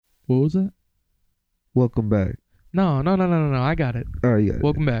What was that? Welcome back. No. I got it. All right, yeah.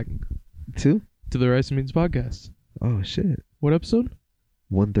 Welcome back Two? to the Rice and Beans podcast. Oh, shit. What episode?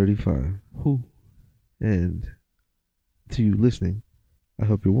 135. Who? And to you listening, I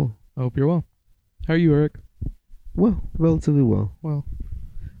hope you're well. I hope you're well. How are you, Eric? Well, relatively well. Well,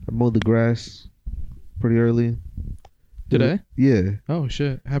 I mowed the grass pretty early. today? Yeah. Oh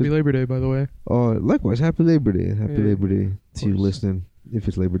shit! Happy Labor Day, by the way. Likewise, happy Labor Day. Happy Yeah, Labor Day to you course. listening, if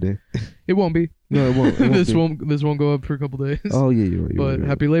it's Labor Day. It won't be. No, it won't. It won't this be. won't go up for a couple days. Oh, yeah, you're right. but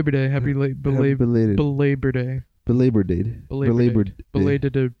happy Labor Day. Happy belated. Belabor Day. Belabored Day. Belabored Day.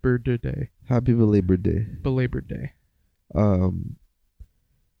 Belated Day. Happy Belabored Day. Belabored Day. And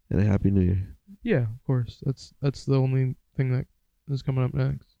a Happy New Year. Yeah, of course. That's the only thing that is coming up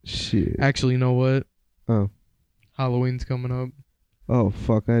next. Shit. Actually, you know what? Oh. Halloween's coming up. Oh,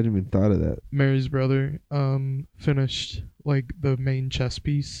 fuck. I hadn't even thought of that. Mary's brother finished like the main chess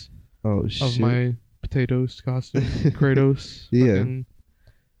piece Oh, shit. of my potatoes costume. Kratos. Yeah. fucking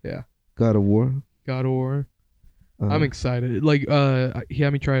God of War. God of War. Uh-huh. I'm excited. Like he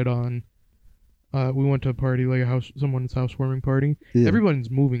had me try it on. We went to a party, like someone's housewarming party. Yeah. Everyone's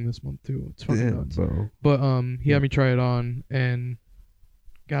moving this month too. It's fucking Yeah, nuts. bro. But he had me try it on, and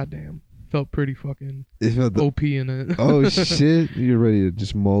goddamn, felt pretty fucking It felt the, OP in it. oh, shit. You're ready to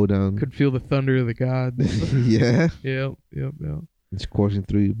just mow down. Could feel the thunder of the gods. Yeah. Yep. It's coursing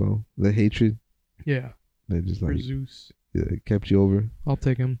through you, bro. The hatred Yeah. that just For like Zeus. kept you over. I'll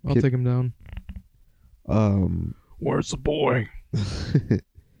take him. I'll Kid- take him down. Where's the boy?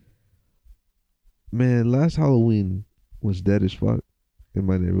 Man, last Halloween was dead as fuck in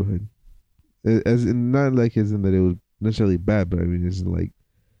my neighborhood. As in, not like as in that it was necessarily bad, but I mean, it's like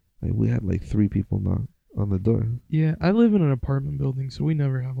we had like 3 people knock on the door. Yeah, I live in an apartment building, so we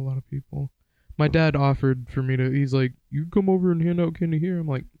never have a lot of people. My dad offered for me to. He's like, "You come over and hand out candy here." I'm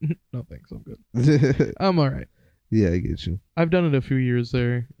like, "No thanks, I'm good. I'm all right." Yeah, I get you. I've done it a few years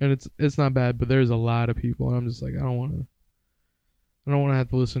there, and it's not bad, but there's a lot of people, and I'm just like, I don't want to have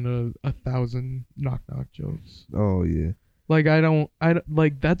to listen to 1,000 knock jokes. Oh yeah, Like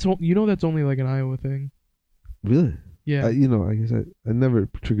like that's that's only like an Iowa thing. really? Yeah, I guess I never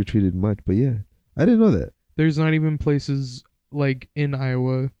trick or treated much, but yeah, I didn't know that. there's not even places like in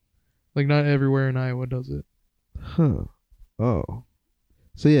Iowa, like not everywhere in Iowa does it. Huh. Oh.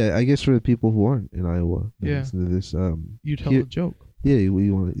 So yeah, I guess for the people who aren't in Iowa, that Yeah. listen to this, You tell here- a joke. yeah, you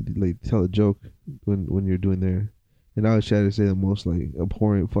want to like tell a joke when you're doing there, and I always try to say the most like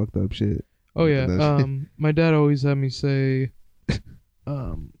abhorrent, fucked up shit. Oh yeah. That's- My dad always had me say,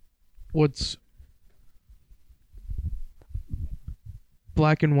 what's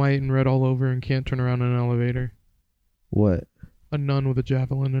black and white and red all over and can't turn around in an elevator? What? A nun with a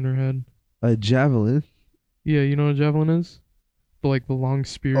javelin in her head. A javelin? Yeah, you know what a javelin is? The long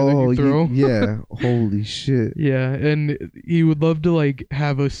spear that Oh, you throw. yeah. Holy shit. Yeah, and he would love to like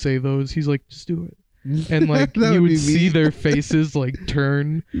have us say those. He's like, just do it. And like That you would would be see me. their faces like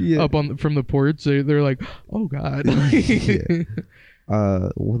turn Yeah. up from the porch. They're like, oh god. Yeah.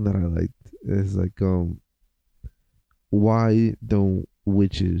 One that I liked is like, why don't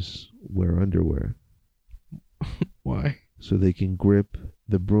witches wear underwear? Why? So they can grip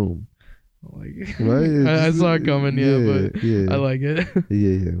the broom. Like, Right? I saw it coming. Yeah, but yeah. I like it.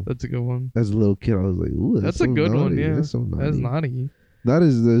 Yeah. That's a good one. As a little kid, I was like, ooh, That's so a good one, naughty. yeah. That's so naughty. That's naughty. Not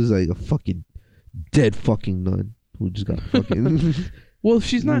as there's like a fucking dead fucking nun who just got fucking. Well, if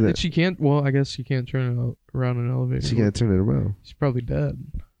she's not. That- She can't. Well, I guess she can't turn it around in an elevator. she can't turn it around. She's probably dead.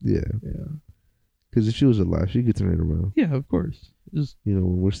 Yeah. Yeah. Because if she was alive, she could turn it around. Yeah, of course. Just You know,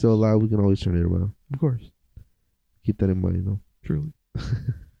 when we're still alive, we can always turn it around. of course. Keep that in mind, Truly.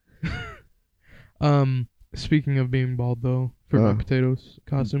 Speaking of being bald though, for my potatoes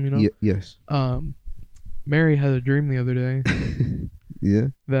costume, you know. Yes. Mary had a dream the other day Yeah.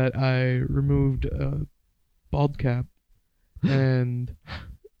 that I removed a bald cap and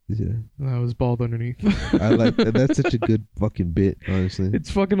Yeah. I was bald underneath. I like that's such a good fucking bit, honestly.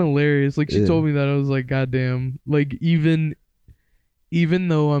 It's fucking hilarious. Like she Yeah. told me that I was like, goddamn. Like even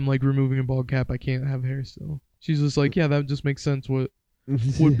though I'm like removing a bald cap, I can't have hair still. She's just like, yeah, that just makes sense. What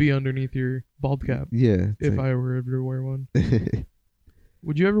would be underneath your bald cap Yeah. if I were ever to wear one?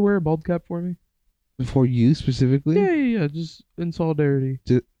 Would you ever wear a bald cap for me? For you specifically? Yeah. Just in solidarity.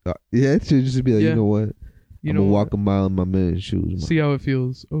 Yeah, it should just be like, Yeah. you know what? You I'm know, gonna walk a mile in my man's shoes. man. see how it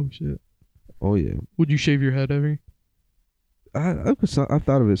feels. Oh shit. Oh yeah. Would you shave your head ever? I've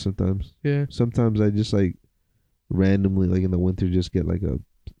thought of it sometimes. Yeah. Sometimes I just like randomly, like in the winter, just get like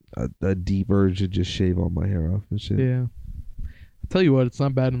a deep urge to just shave all my hair off and shit. Yeah. I'll tell you what, it's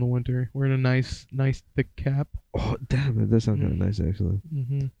not bad in the winter. Wearing a nice thick cap. Oh damn, it does sound kind of nice actually.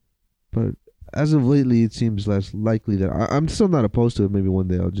 Mm-hmm. But as of lately, it seems less likely that I'm still not opposed to it. Maybe one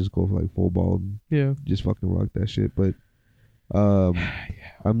day I'll just go for like full bald and Yeah. just fucking rock that shit. But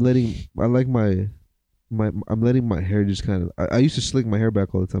I'm letting I'm letting my hair just kind of. I used to slick my hair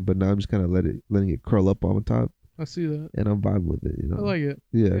back all the time, but now I'm just kind of letting it curl up on top, I see that. and I'm vibing with it. I like it.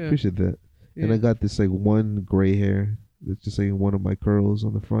 Yeah, I Yeah. appreciate that. Yeah. And I got this like one gray hair that's just like one of my curls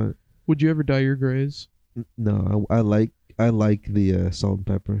on the front. Would you ever dye your grays? No, I like the salt and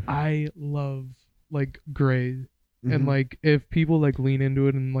pepper. I love like gray. Mhm. And like if people like lean into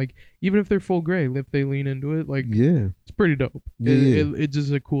it and like even if they're full gray, if they lean into it, like yeah, it's pretty dope. Yeah. It's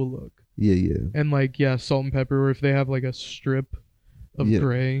just a cool look. yeah. And like yeah, salt and pepper, or if they have like a strip of Yeah.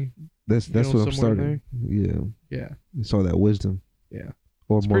 gray. That's know, what I'm somewhere starting. Yeah, Yeah. it's all that wisdom. Yeah.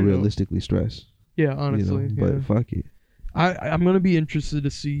 Or It's more pretty dope. realistically, stress. Yeah, honestly. But yeah. fuck it. I'm gonna be interested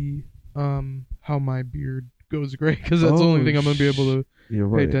to see how my beard goes gray because that's the only Oh, thing I'm gonna be able to You're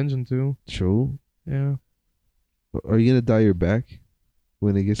pay right. attention to. True. Yeah. Are you gonna dye your back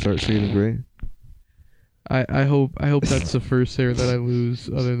when it starts shading gray? I hope that's the first hair that I lose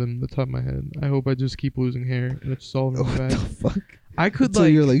other than the top of my head. I hope I just keep losing hair and it's all in my What back. the fuck? I could So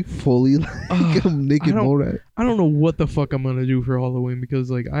like you're like fully like Ugh, a naked I don't- mole rat. I don't know what the fuck I'm gonna do for Halloween because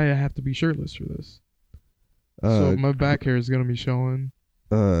like I have to be shirtless for this. So my back hair is gonna be showing.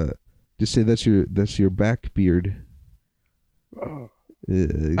 Just say that's your back beard. Yeah, I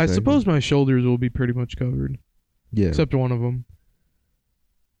exactly. suppose my shoulders will be pretty much covered, Yeah. except one of them.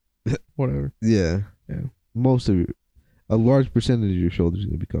 Whatever. Yeah. Yeah. Most of a large percentage of your shoulders are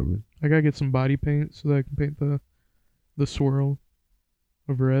gonna be covered. I gotta get some body paint so that I can paint the swirl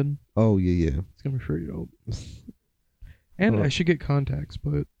of red. Oh yeah. It's gonna be pretty dope. And Oh. I should get contacts,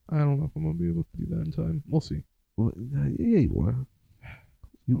 but I don't know if I'm gonna be able to do that in time. We'll see. Well, yeah, you are.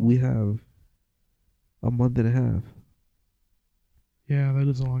 We have a month and a half. Yeah, that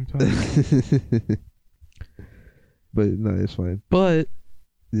is a long time. But no, it's fine. But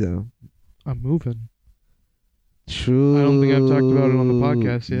Yeah. I'm moving. True. I don't think I've talked about it on the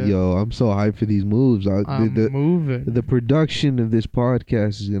podcast yet. Yo, I'm so hyped for these moves. I'm moving. The production of this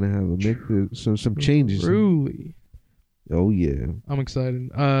podcast is gonna have a mix of some changes. Truly. Oh yeah. I'm excited.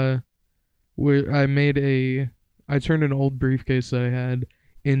 I turned an old briefcase that I had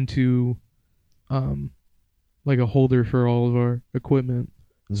into like a holder for all of our equipment.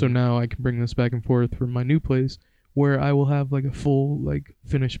 So Mhm. now I can bring this back and forth from my new place where I will have like a full like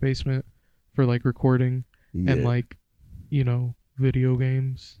finished basement for like recording Yeah. and like, video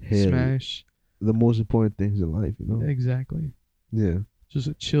games, Hell yeah. Smash. The most important things in life, you know. Exactly. Yeah. Just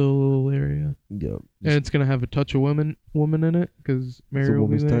a chill little area. Yeah. And it's going to have a touch of woman in it cuz It's Mary a will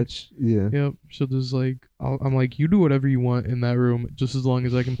be woman's there. touch. Yeah. Yep. She'll just like I'm like, you do whatever you want in that room just as long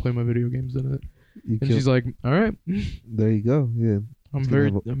as I can play my video games in it. You And kill- she's like, "All right." there you go. Yeah. I'm It's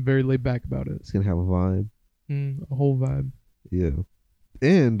gonna I'm very laid back about it. It's gonna have a vibe. A whole vibe. Yeah.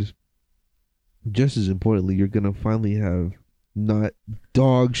 And just as importantly, you're gonna finally have not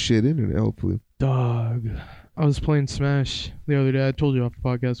dog shit internet, hopefully. Dog. I was playing Smash the other day. I told you off the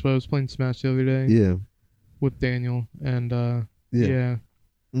podcast, but I was playing Smash the other day Yeah. with Daniel and Yeah.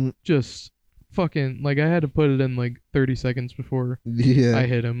 Mm. just fucking like I had to put it in like 30 seconds before Yeah. I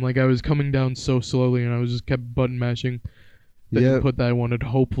hit him. Like I was coming down so slowly and I was just kept button mashing the Yeah. input that I wanted,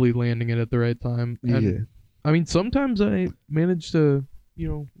 hopefully landing it at the right time. And Yeah. I mean, sometimes I manage to,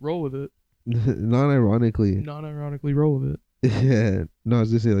 roll with it. Non-ironically. Non-ironically roll with it. Yeah. No, I was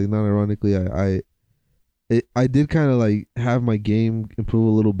gonna say like non-ironically, I did kind of like have my game improve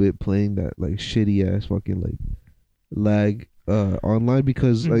a little bit playing that like shitty ass fucking like lag online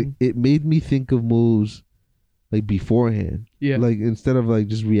because like Mhm. it made me think of moves like beforehand. Yeah. Like instead of like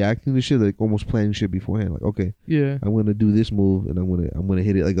just reacting to shit, like almost planning shit beforehand. Like okay, Yeah. I'm gonna do this move and I'm gonna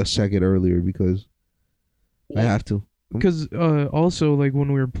hit it like a second earlier because I have to. Because also like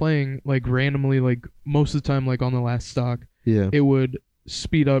when we were playing, like randomly, like most of the time, like on the last stock, Yeah. it would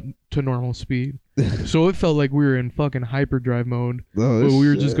speed up to normal speed. So it felt like we were in fucking hyperdrive mode, Oh, but we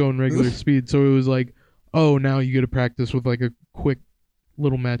were just shit. going regular speed. So it was like, oh, now you get to practice with like a quick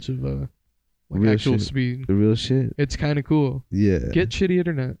little match of like Real actual shit. speed. The real shit. It's kind of cool. Yeah. Get shitty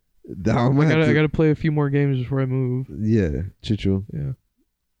internet. I'm gonna have I to- gotta play a few more games before I move. Yeah, Chicho. Yeah.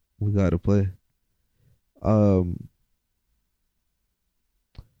 We gotta play.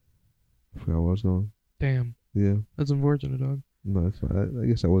 I forgot where I was going. Damn, Yeah. that's unfortunate, dog. No, it's fine. I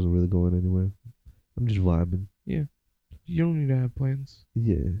guess I wasn't really going anywhere. I'm just vibing. You don't need to have plans.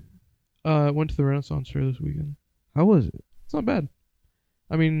 Yeah. Went to the Renaissance Fair this weekend. How was it? It's not bad.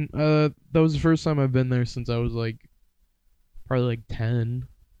 I mean, that was the first time I've been there since I was like probably like 10.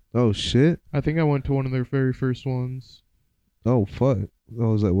 Oh shit. I think I went to one of their very first ones. Oh fuck. I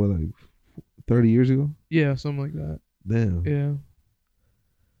was like, what, like 30 years ago? Yeah, something like that. Damn. Yeah.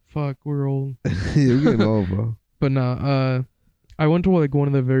 Fuck, we're old. You're getting old, bro. But nah, I went to like one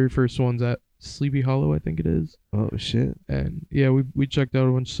of the very first ones at Sleepy Hollow, I think it is. Oh shit. And yeah, we checked out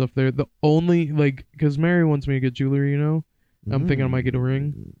a bunch of stuff there. The only like, cause Mary wants me to get jewelry, you know. I'm thinking I might get a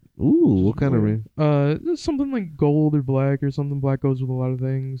ring. Ooh, what kind of ring? Just something like gold or black or something. Black goes with a lot of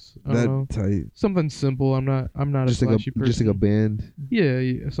things. I don't know. Tight. Something simple. I'm not Just a like flashy person. just like a band.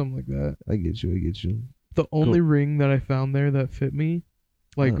 Yeah, something like that. I get you. The only ring that I found there that fit me,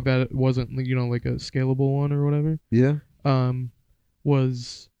 like Oh. that wasn't like a scalable one or whatever, Yeah.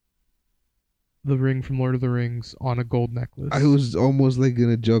 was the ring from Lord of the Rings on a gold necklace. I was almost like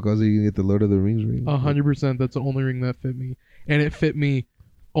gonna joke. I was like, you get the Lord of the Rings ring. 100%. That's the only ring that fit me, and it fit me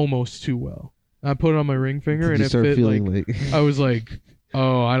almost too well. I put it on my ring finger, Did and you it start fit feeling like, like I was like,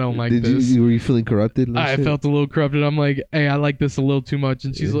 oh, I don't like Did this. were you feeling corrupted? And I shit? felt a little corrupted. I'm like, hey, I like this a little too much,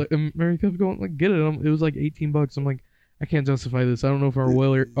 and she's Yeah. like, and Mary kept going like, get it. It was like $18. I'm like, I can't justify this. I don't know if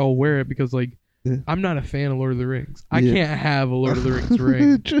I'll wear it because like, Yeah. I'm not a fan of Lord of the Rings. I Yeah. can't have a Lord of the Rings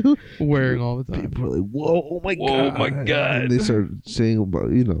ring True. wearing all the time. People are like, whoa, oh my Whoa, god, my God. And they start saying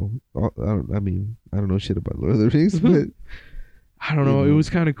about, I don't know shit about Lord of the Rings, but I don't know. You It know. was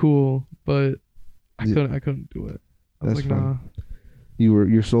kind of cool, but I Yeah. couldn't do it. I was That's like, fine. nah.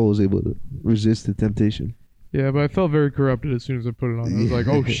 your soul was able to resist the temptation. Yeah, but I felt very corrupted as soon as I put it on. I was like,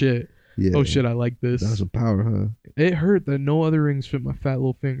 oh shit. Yeah. Oh shit, I like this. That was some power, It hurt that no other rings fit my fat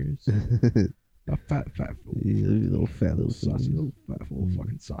little fingers. huh? My fat Yeah, little fat little sausage, fingers. little fat little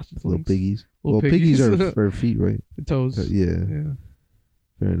fucking sausage Little links. piggies. Little Well, piggies piggies. are feet, right? Toes. Yeah, Yeah.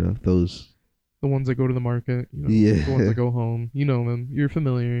 fair enough. Those, The ones that go to the market. Yeah. The ones that go home. You know them. You're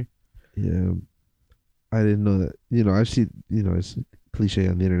familiar. yeah. I didn't know that. I see. It's cliche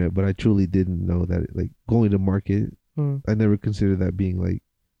on the internet, but I truly didn't know that. Like going to market, Huh. I never considered that being like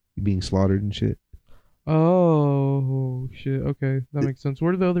being slaughtered and shit. Oh shit. Okay, that makes sense.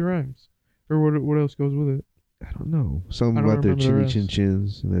 What are the other rhymes? Or what else goes with it? I don't know. Something I don't about their remember the chinny rest. chin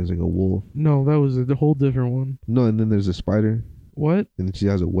chins, and there's like a wolf. No, that was a whole different one. No, and then there's a spider, What? and then she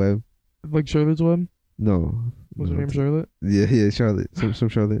has a web. Like Charlotte's Web? No, Was her no. name Charlotte? Yeah, Charlotte. Some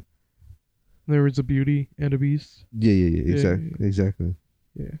Charlotte. There was a Beauty and a Beast. Yeah. Yeah. Exactly.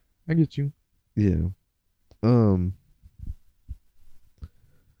 I get you. Yeah. I'm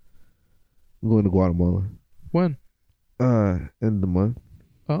going to Guatemala. When? End of the month.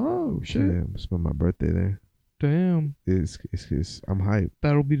 Oh shit. Yeah, I'm spend my birthday there. Damn. It's I'm hyped.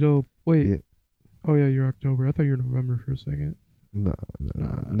 That'll be dope. Wait. Yeah. Oh yeah, you're October. I thought you were November for a second. No,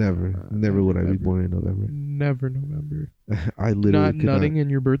 Nah, never nah, would I be never. born in November. Never November. I literally Not could nutting in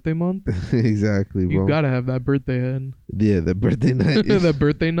your birthday month? exactly, bro. You gotta have that birthday head. Yeah, the birthday night. is- That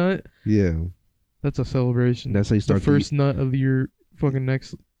birthday nut? yeah, That's a celebration. that's how you the start first nut of your fucking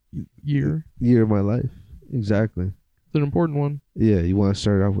next year. the year of my life. Exactly. It's an important one, Yeah, you want to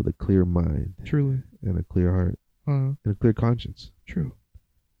start off with a clear mind truly. and a clear heart and a clear conscience. True.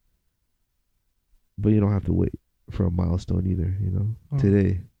 But you don't have to wait for a milestone either. Oh.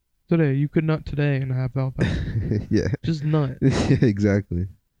 Today. Today, you could nut today and have all that. Yeah. Just nut. Yeah, exactly.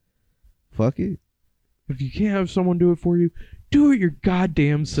 Fuck it. If you can't have someone do it for you, do it your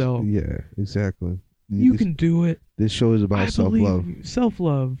goddamn self. Yeah, exactly. You this, can do it. This show is about I self believe love. in you.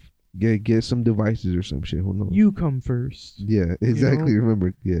 Self-love. Get some devices or some shit. Who knows? You come first. Yeah, exactly.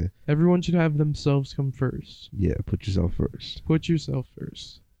 Remember, yeah, Everyone should have themselves come first. yeah. Put yourself first. Put yourself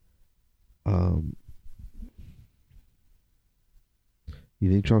first.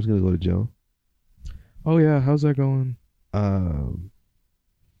 You think Trump's gonna go to jail? Oh yeah, how's that going? I don't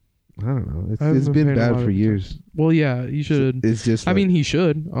know. I haven't It's been paid a lot bad of for attention. years. Well, yeah, he should. It's just. I like- mean, he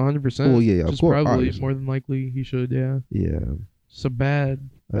should, 100%. Well, yeah, of Just course, probably obviously. more than likely he should. Yeah. yeah, So bad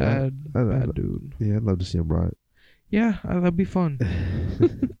I- bad dude. yeah. I'd love to see him rot. Yeah, that'd be fun.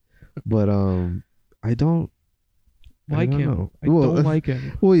 But I don't Like don't him. know. I Well, don't like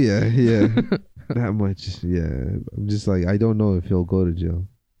him. Well, yeah, that much. Yeah, I'm just like I don't know if he'll go to jail,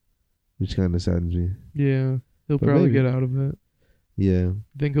 which kind of saddens me. Yeah, he'll But probably maybe. get out of it. Yeah,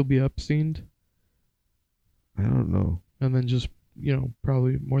 Think he'll be Epsteined, I don't know. and then just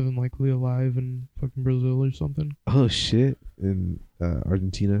probably more than likely alive in fucking Brazil or something. Oh shit, in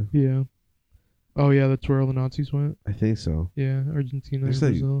Argentina, Yeah. Oh yeah, that's where all the Nazis went. I think so. Yeah, Argentina There's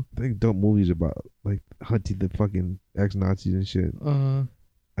and like Brazil. I think dope movies about like hunting the fucking ex-Nazis and shit. I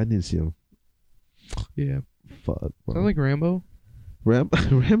didn't see them. Yeah. Fuck. Is Bro. that like Rambo?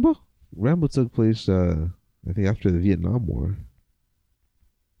 Rambo? Rambo took place I think after the Vietnam War.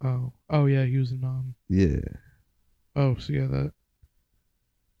 Oh yeah, he was in Yeah. Oh, so yeah, that.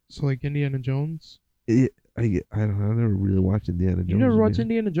 So like Indiana Jones. I I don't know. I never really watched Indiana Jones. You never watched again.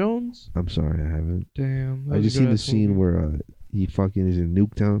 Indiana Jones? I'm sorry, I haven't. Damn. that I was a just seen the good-ass scene movie. where he fucking is in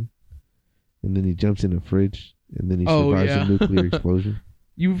Nuketown, and then he jumps in a fridge, and then he Oh, survives yeah. a nuclear explosion.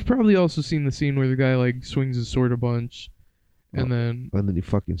 You've probably also seen the scene where the guy like swings his sword a bunch, and then And then he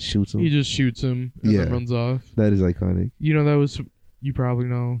fucking shoots him. he just shoots him and Yeah. then runs off. That is iconic. You know that was you probably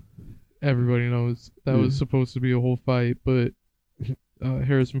know. Everybody knows that was Yeah. supposed to be a whole fight, but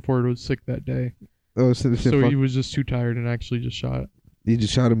Harrison Ford was sick that day, Oh, so he was just too tired and actually just shot. he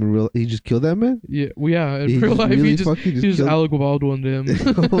just shot him in real. He just killed that man. Yeah, well, yeah. In He real just life, really he just fucking he just killed- Alec Baldwin him.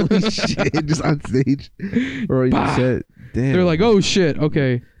 Holy shit! Just on stage or on Bah! set. Damn. They're like, "Oh shit,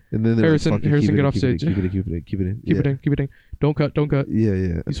 okay, and then they're Harrison- like, fucking Harrison, keep get it, off keep it, stage. Keep it, keep it, keep it in. keep yeah. it in, keep it in. Don't cut, don't cut. Yeah,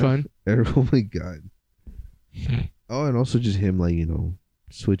 yeah. He's fine." Oh my god. Oh, and also just him, like,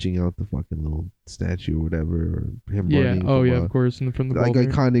 switching out the fucking little statue or whatever, or him Yeah. running. Oh from, yeah, of course. And from the like boulder.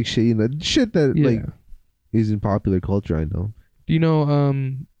 iconic shit, shit that Yeah. like is in popular culture. I know. Do you know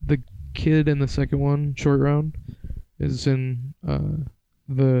the kid in the second one, Short Round, is in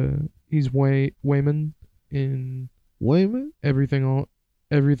he's Wayman in Wayman.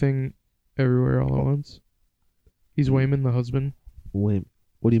 everything everywhere all at once. He's Wayman, the husband. Wayman.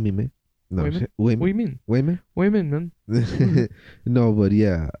 What do you mean, man? No, Wayman? shit. What do you mean? Wayman. Wayman, man. No, but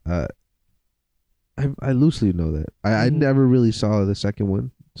yeah, I loosely know that. I Mhm. never really saw the second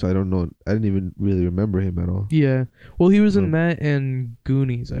one, so I don't know. I didn't even really remember him at all. Yeah. Well, he was in Oh. that and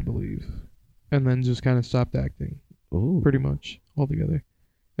Goonies, I believe, and then just kind of stopped acting, Oh, pretty much altogether.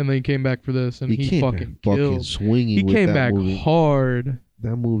 And then he came back for this, and he came back fucking fucking killed. swinging. He with came that back movie. hard.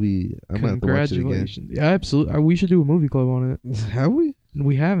 That movie, I might have to watch it again. Congratulations. Yeah, absolutely. We should do a movie club on it. Have we?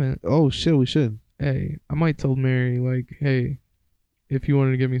 We haven't. Oh shit, we should. Hey, I might tell Mary, like, hey, if you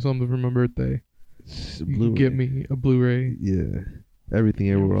wanted to get me something for my birthday, you Blu-ray. can get me a Blu-ray. Yeah, everything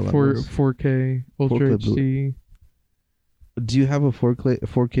everywhere all at For once. 4K, Ultra 4K HD. Do you have a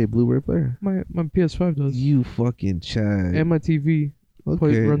 4K Blu-ray player? My PS5 does. You fucking Chad. And my TV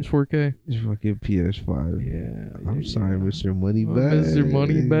runs 4K. Your fucking PS5. Yeah. I'm sorry, yeah. Mr. Moneybags. Mr.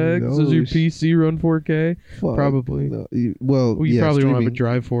 Moneybags. Does your PC run 4K? Fuck Probably. no. Well, you yeah, probably don't have a streaming.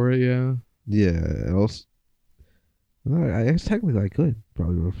 drive for it, yeah. Yeah, and also, no, I guess technically I could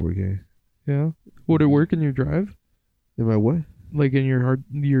probably run 4K. Yeah. Would it work in your drive? In my what? Like in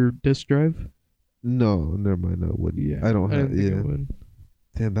your disk drive? No, never mind. No, it wouldn't. Yeah. I don't have. didn't think Yeah, it would.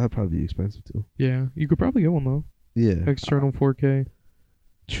 damn, that'd probably be expensive too. Yeah. You could probably get one though. Yeah, External 4K.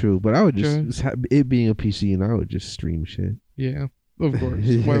 true. But I would Okay. just it being a PC, and I would just stream shit. Yeah. Of course.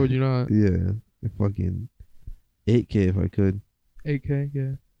 Why would you not? Yeah, fucking 8K if I could. 8K,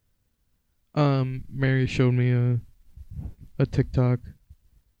 yeah. Mary showed me a TikTok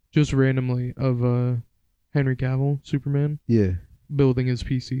just randomly of Henry Cavill, Superman, Yeah, building his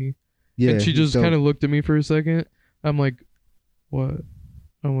PC. yeah. And she just so- kind of looked at me for a second. I'm like, what?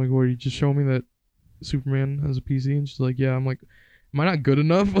 I'm like, what? You just show me that Superman has a PC? And she's like, yeah. I'm like, am I not good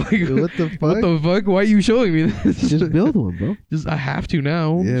enough? Like, What the fuck? what the fuck? Why are you showing me this? Just build one, bro. Just I have to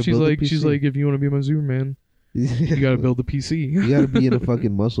now. Yeah, she's build a like, PC. if you want to be my Superman, you gotta build a PC. You gotta be in a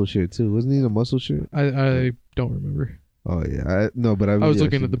fucking muscle shirt too. Wasn't he in a muscle shirt? I don't remember. Oh yeah, but I I was yeah,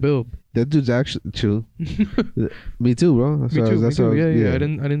 looking I've at the seen- build. That dude's actually true. Me too, bro. That's Me what I too. was- Me that's what I too. was- Yeah. I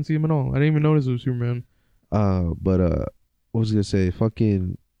didn't see him at all. I didn't even notice it was Superman. But what was I gonna say?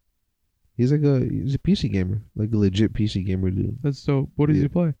 Fucking, he's a PC gamer, like a legit PC gamer dude. That's dope. What does Yeah. he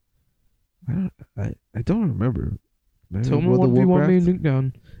play? I don't remember. Tell me World what of you want me Warcraft? to nuke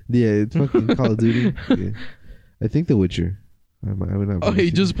down. Yeah, it's fucking Call of Duty. Yeah. I think The Witcher. I mean, Oh, he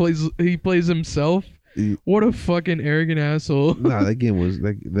just plays. He plays himself. He- What a fucking arrogant asshole. Nah, that game was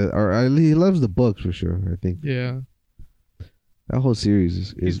like that. He loves the books for sure. I think Yeah, that whole series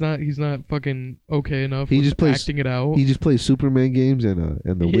is. he's not fucking okay enough. He with just plays- acting it out. He just plays Superman games and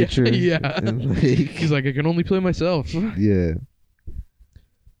The Yeah, Witcher. yeah. And like, He's like, I can only play myself. yeah.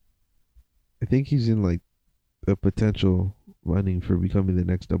 I think he's in like a potential running for becoming the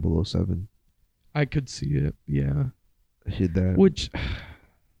next 007. I could see it. Yeah. Hit that. Which,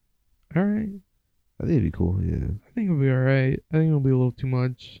 all right. I think it'd be cool. Yeah. I think it'll be all right. I think it'll be a little too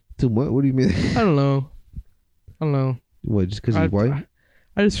much. Too much? What do you mean? I don't know. What? Just because I, he's white?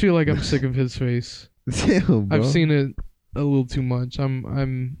 I just feel like I'm sick of his face. Damn, bro. I've seen it a little too much.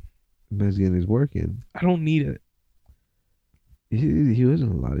 I'm. Man's getting his work in. I don't need it. He was in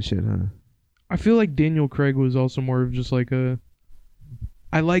a lot of shit, huh? I feel like Daniel Craig was also more of just like a.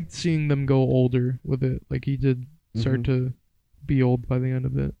 I liked seeing them go older with it. Like he did start to be old by the end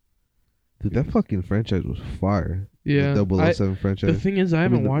of it. Dude, that fucking franchise was fire. Yeah. The 007 franchise. The thing is, I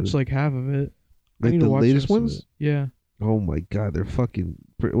mean, haven't watched like half of it. I Like need the to watch latest the rest of ones? it. Yeah. Oh my god, they're fucking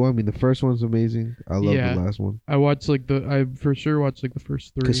Well, I mean, the first one's amazing. I love Yeah. the last one. I for sure watched like the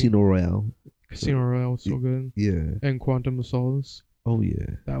first 3. Casino Royale. Casino Royale was so good. Yeah. And Quantum of Solace. Oh yeah.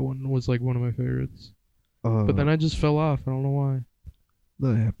 That one was like one of my favorites. But But then I just fell off. I don't know why.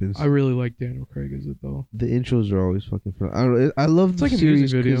 that happens. I really like Daniel Craig as it though. The intros are always fucking fun. I don't know. I love It's the like a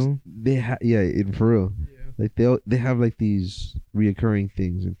series music 'cause video. They for real. Yeah. Like they have like these reoccurring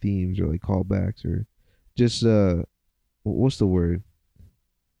things and themes or like callbacks or just what's the word?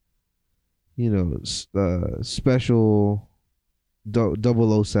 You know, special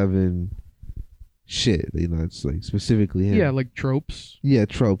 007 shit. You know, it's like specifically him. Yeah, like tropes. Yeah,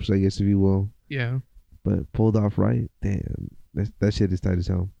 tropes, I guess if you will. Yeah. But pulled off right, damn. That shit is tight as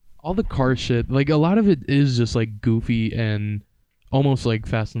hell. All the car shit, like a lot of it is just like goofy and almost like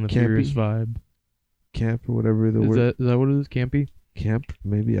Fast and the Campy? Furious vibe. Camp or whatever the word. Is that what it is? Campy? Camp?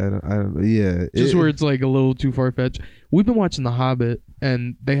 Maybe I don't know. Yeah, Just where it's like a little too far fetched. We've been watching The Hobbit,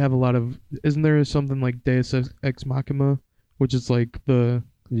 and they have a lot of. Isn't there something like Deus Ex Machina, which is like the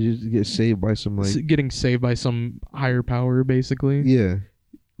you just get saved by some like getting saved by some higher power, basically. yeah.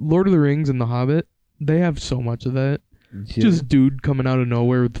 Lord of the Rings and The Hobbit, they have so much of that. Yeah. Just dude coming out of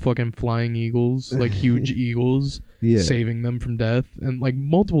nowhere with fucking flying eagles, like huge eagles, yeah. saving them from death, and like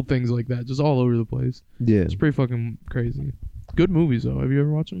multiple things like that, just all over the place. Yeah. It's pretty fucking crazy. Good movies though. Have you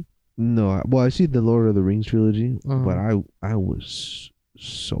ever watched them? No, well I see the Lord of the Rings trilogy, Uh-huh. but I was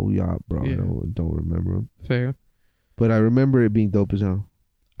so yacht, bro. Yeah. I don't remember them. Fair. But I remember it being dope as hell.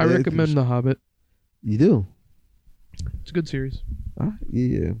 I Yeah, recommend The Hobbit. You do? It's a good series.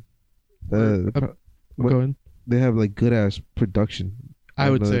 Yeah. Go What- ahead. They have like good ass production.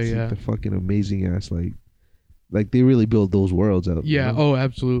 I would know, say, it's, like, yeah. the fucking amazing ass like they really build those worlds out. you Yeah. know? Oh,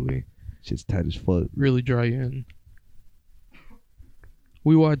 absolutely. Shit's tight as fuck. Really draw you in.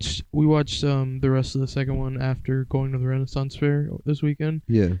 We watched the rest of the second one after going to the Renaissance Fair this weekend.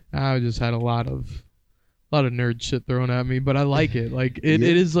 Yeah. I just had a lot of nerd shit thrown at me, but I like it. Like it Yeah.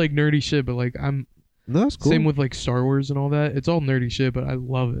 is like nerdy shit, but like I'm No, that's cool. same with like Star Wars and all that. It's all nerdy shit, but I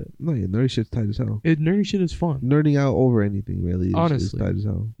love it. No, yeah, nerdy shit's tight as hell. Nerdy shit is fun. Nerding out over anything really is Honestly. tight as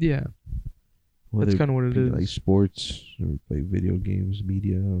hell. Yeah, Whether that's kind of what it be is. like sports or like video games,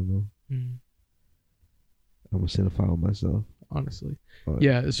 media. I don't know. Mm, I'm a cinephile myself. honestly, But-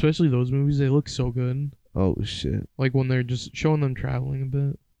 yeah, especially those movies. They look so good. Oh shit. Like when they're just showing them traveling a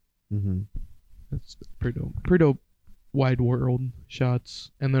bit. Mhm. That's pretty dope. Pretty dope. Wide world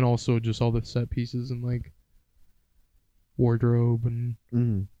shots, and then also just all the set pieces and like wardrobe and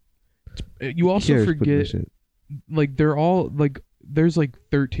Mhm. you also Cares putting forget that shit. like they're all like there's like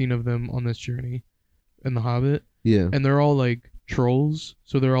 13 of them on this journey in The Hobbit, Yeah. and they're all like trolls,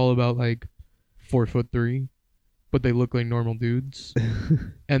 so they're all about like 4'3", but they look like normal dudes,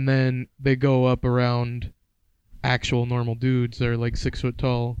 and then they go up around actual normal dudes that are like 6 foot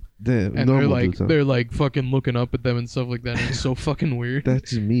tall, Damn. and normal they're like dudes, huh? they're like fucking looking up at them and stuff like that. And it's so fucking weird.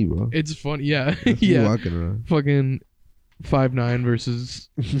 That's just me, bro. It's funny, yeah, That's me yeah. walking around. Fucking 5'9" versus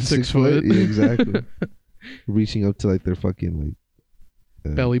 6 foot. Yeah, exactly. Reaching up to like their fucking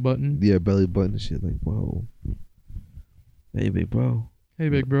like belly button. Yeah, belly button and shit. Like, whoa. Hey, big bro. Hey,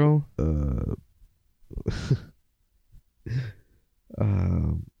 big bro.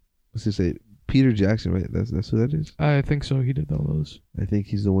 Let's just say Peter Jackson, right? That's who that is. I think so. He did all those. I think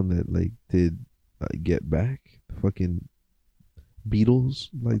he's the one that like did Get Back, the fucking Beatles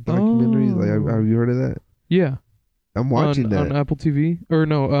like documentary. Like, have you heard of that? Yeah. I'm watching that on Apple TV or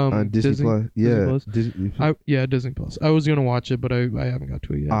no on Disney Plus. Yeah, Plus. Disney. Disney Plus. I was gonna watch it, but I haven't got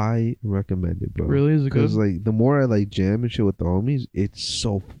to it yet. I recommend it, bro. Really? Is it good? Because like the more I like jam and shit with the homies, it's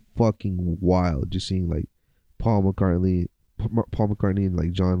so fucking wild. Just seeing like Paul McCartney and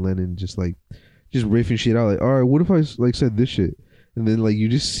like John Lennon just riffing shit out. Like, all right, what if I like said this shit, and then like you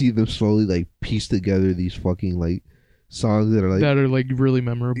just see them slowly like piece together these fucking like songs that are like really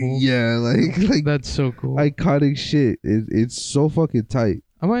memorable. yeah, like That's so cool. iconic shit. It's so fucking tight.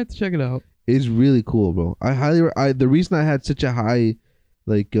 I might have to check it out. It's really cool, bro. The reason I had such a high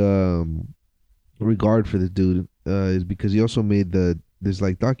like regard for this dude is because he also made this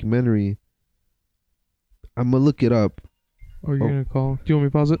like documentary. I'm gonna look it up. Or you're gonna call? Do you want me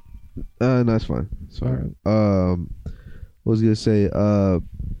to pause it? No, it's fine. Sorry. What was I gonna say?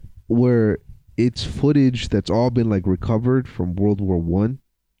 Where it's footage that's all been like recovered from World War One.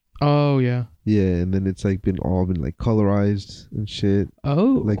 Oh yeah. Yeah, and then it's like been like colorized and shit.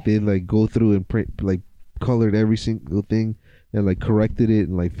 Oh. Like they like go through and print like colored every single thing and like corrected it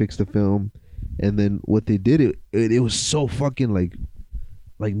and like fixed the film. And then what they did it was so fucking like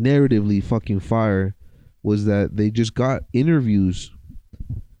narratively fucking fire was that they just got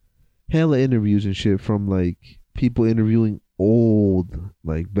hella interviews and shit from like people interviewing old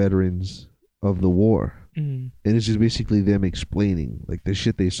like veterans of the war, Mm. and it's just basically them explaining like the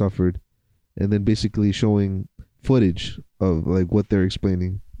shit they suffered, and then basically showing footage of like what they're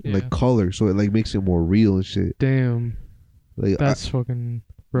explaining, Yeah. like color, so it like makes it more real and shit. Damn. Like That's fucking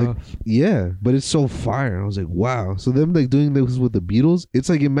rough. yeah, but it's so fire. I was like, wow. So them like doing this with the Beatles, it's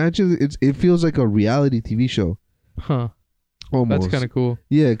like imagine it feels like a reality TV show Huh. almost. That's kind of cool.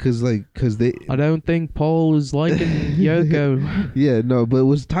 Yeah, cause they I don't think Paul is liking Yoko. yeah, no, but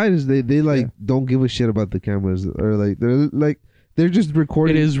what's tight is they like Yeah. don't give a shit about the cameras, or they're just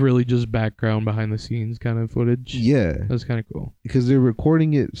recording. It is really just background behind the scenes kind of footage. Yeah, That's kind of cool. because they're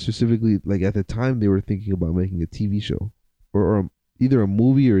recording it specifically. Like at the time, they were thinking about making a TV show, or either a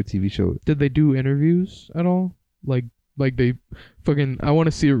movie or a TV show. Did they do interviews at all? Like they fucking I want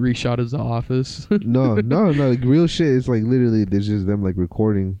to see it reshot as The Office. No, like real shit. It's like literally there's just them like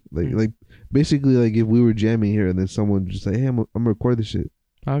recording, like basically like if we were jamming here and then someone just like, hey, I'm gonna record this shit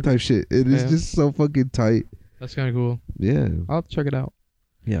Okay. type shit. It is Yeah. just so fucking tight. That's kind of cool. Yeah, I'll have to check it out.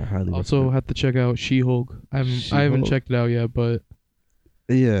 yeah, highly. Also recommend. have to check out She-Hulk. I haven't She-Hulk. checked it out yet, but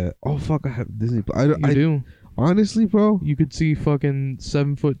Yeah. Oh fuck, I have Disney. you do. Honestly, bro, You could see fucking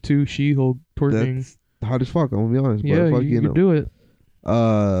 7'2" She-Hulk twerking. that's hot as fuck. I'm gonna be honest. Yeah, but fuck, you could do it.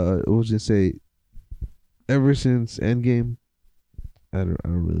 what was I gonna say? Ever since Endgame, I don't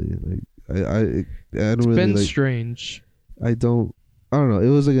really like. I don't It's really been like. strange. I don't know. It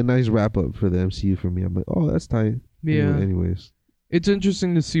was like a nice wrap up for the MCU for me. I'm like, oh, that's tight. Yeah. Anyways, It's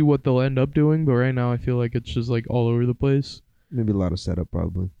interesting to see what they'll end up doing, but right now I feel like it's just like all over the place. maybe a lot of setup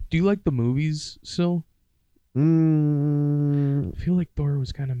probably. Do you like the movies still? Mm, I feel like Thor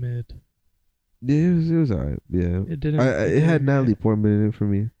was kind of mid. yeah, it was alright. Yeah, It didn't. it had Natalie Portman in it for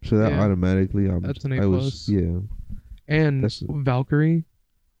me, so that Yeah. automatically, That's an A+. I was yeah. And That's- Valkyrie.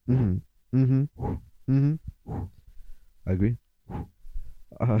 I agree.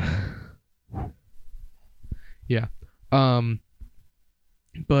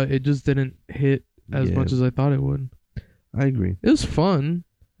 But it just didn't hit as Yeah. much as I thought it would. I agree. It was fun,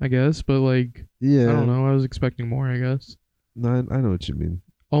 I guess, but like Yeah, I don't know. I was expecting more, I guess. No, I know what you mean.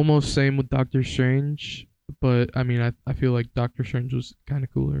 Almost same with Doctor Strange, but I mean, I feel like Doctor Strange was kind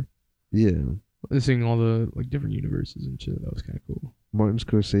of cooler. Yeah, Seeing all the like different universes and shit, that was kind of cool. Martin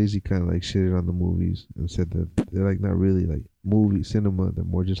Scorsese kind of like shitted on the movies and said that they're like not really like movie cinema. They're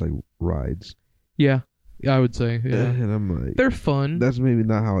more just like rides. Yeah, I would say, yeah. And I'm like, They're fun. that's maybe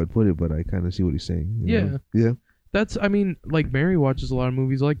not how I'd put it, but I kind of see what he's saying. you know? Yeah. That's, I mean, like Mary watches a lot of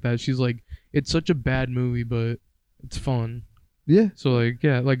movies like that. She's like, it's such a bad movie, but it's fun. Yeah. So like,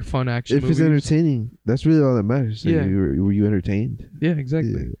 yeah, like fun action If movies. it's entertaining, that's really all that matters. Like, Yeah. were you entertained? Yeah,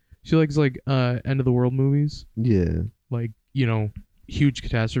 exactly. She likes like end of the world movies, Yeah. like, you know, huge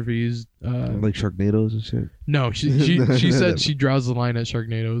catastrophes. Like Sharknadoes and shit. No, she said she draws the line at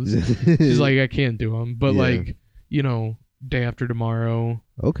Sharknadoes. She's like, I can't do them. But Yeah. like, you know, Day After Tomorrow.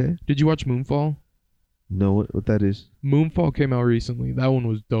 Okay. Did you watch Moonfall? Know what that is? Moonfall came out recently. That one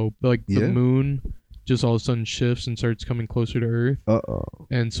was dope. Like the Yeah? moon just all of a sudden shifts and starts coming closer to Earth. Oh.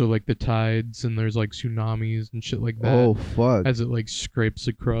 And so like the tides and there's like tsunamis and shit like that. Oh fuck. As it like scrapes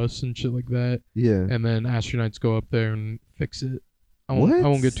the crust and shit like that. Yeah. And then astronauts go up there and fix it. I What?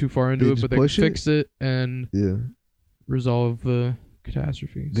 won't get too far into They it, just but they push it? fix it and Yeah. resolve the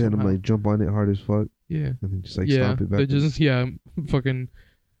catastrophe. Then I'm somehow. like jump on it hard as fuck yeah. and then just like Yeah. stomp it back. They just fucking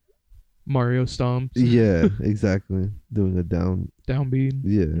Mario stomps. Yeah, exactly. Doing a Downbeat.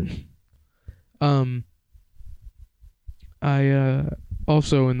 yeah. I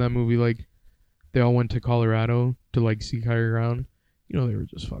also in that movie, like they all went to Colorado to like see higher ground. You know, they were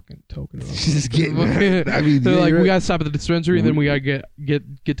just fucking token. Just getting I mean, They're yeah, like, you're we right. gotta stop at the dispensary, and then we gotta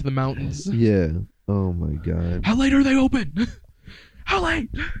get to the mountains. Yeah. Oh my god. How late are they open? How late?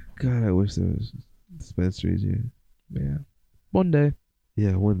 God, I wish there was dispensaries here. Yeah, one day.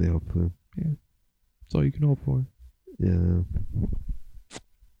 Yeah, one day hopefully. That's all you can hope for. Yeah.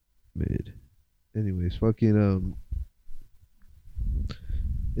 Mid. Anyways, fucking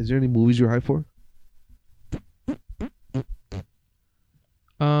is there any movies you're hyped for?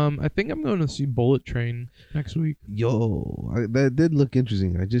 I think I'm going to see Bullet Train next week. Yo, that did look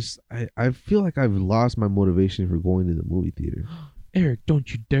interesting. I feel like I've lost my motivation for going to the movie theater. Eric,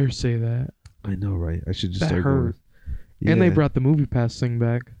 don't you dare say that. I know, right? I should just That start hurt. going. And they Yeah. brought the Movie Pass thing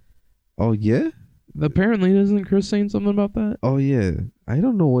back. Oh yeah? Apparently, isn't Chris saying something about that? Oh yeah. I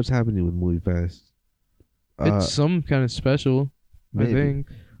don't know what's happening with Movie Pass. It's some kind of special, maybe. I think.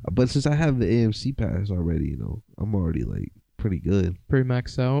 But since I have the AMC pass already, I'm already like pretty good. Pretty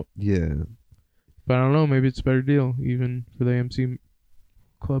maxed out. Yeah. But I don't know, maybe it's a better deal, even for the AMC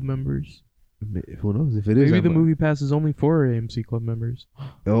club members. Who knows if it is? Maybe the might- movie pass is only for AMC Club members.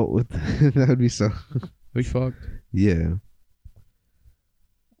 Oh, that would be so. We fucked. Yeah.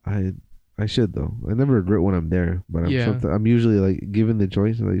 I should though. I never regret when I'm there, but Yeah. I'm usually like given the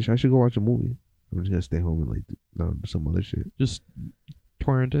choice. Like I should go watch a movie. I'm just gonna stay home and like do some other shit. Just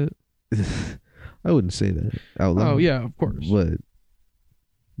torrent it. I wouldn't say that out loud. Oh yeah, of course. But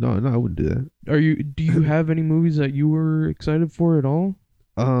no, I wouldn't do that. Do you have any movies that you were excited for at all?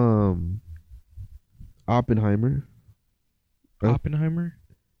 Oppenheimer. Oppenheimer?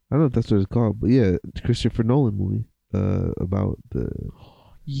 I don't know if that's what it's called, but yeah, it's Christopher Nolan movie. About the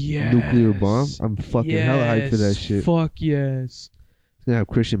Yes. nuclear bomb. I'm fucking hella hyped for that shit. Fuck yes. It's gonna have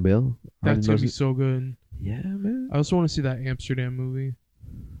Christian Bale. That's gonna be so good. Yeah, man. I also want to see that Amsterdam movie.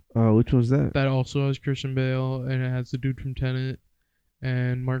 Which one's that? That also has Christian Bale and it has the dude from Tenet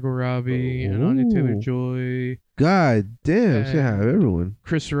and Margot Robbie and Anya Ooh. Taylor-Joy, God damn, it's gonna have everyone.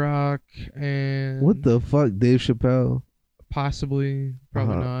 Chris Rock, and What the fuck, Dave Chappelle? possibly,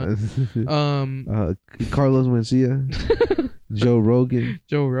 probably not. not. Carlos Mencia, Joe Rogan.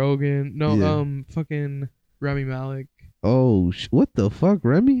 Joe Rogan. No, Yeah. fucking Rami Malek. Oh, what the fuck,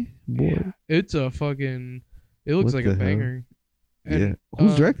 Remy? Boy, Yeah. It's a fucking. It looks What like a the hell? banger. And, yeah.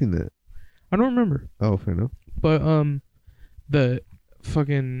 Who's directing that? I don't remember, Oh, fair enough. but the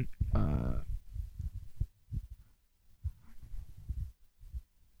fucking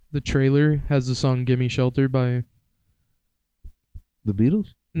the trailer has the song "Gimme Shelter" by The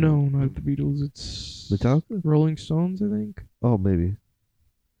Beatles? no, not the Beatles. It's Metallica? Rolling Stones, I think. Oh, maybe.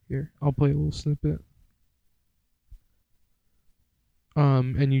 Here, I'll play a little snippet.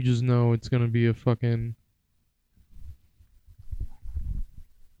 And you just know it's gonna be a fucking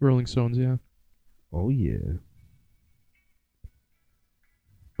Rolling Stones, yeah. Oh yeah.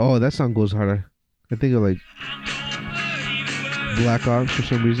 Oh, that song goes harder. I think of like Black Ops for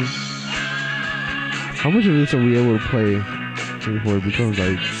some reason. How much of this are we able to play before it becomes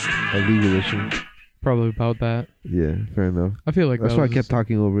like a legal issue? Probably about that. Yeah, fair enough. I feel like That's that why I was kept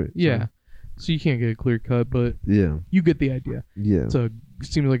talking over it. Yeah. So you can't get a clear cut, but Yeah. you get the idea. Yeah. It's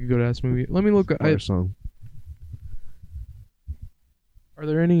seems like a good ass movie. Let me look. Fire song. Are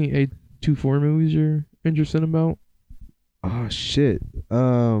there any A24 movies you're interested about? Oh shit.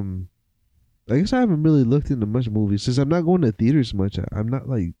 I guess I haven't really looked into much movies since I'm not going to theaters much. I'm not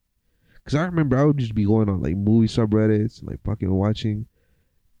like, cause I remember I would just be going on like movie subreddits and like fucking watching.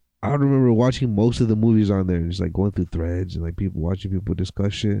 I remember watching most of the movies on there and just like going through threads and like people watching people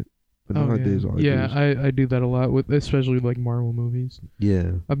discuss shit. But nowadays, all I do is, I do that a lot with especially like Marvel movies.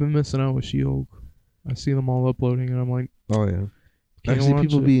 yeah. I've been missing out with She-Hulk. I see them all uploading, and I'm like, Oh yeah. I can't see watch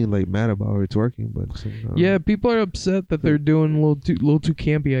people it. being like mad about how it's working, but Yeah, people are upset that they're doing a little too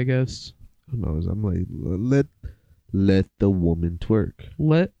campy, I guess. who knows? I'm like, let the woman twerk.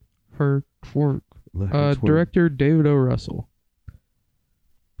 Let her twerk. Let her twerk. Director David O. Russell.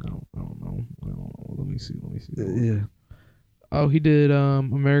 I don't know. Let me see. Yeah. Oh, he did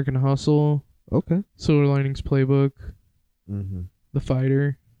American Hustle, Okay. Silver Linings Playbook, Mm-hmm. The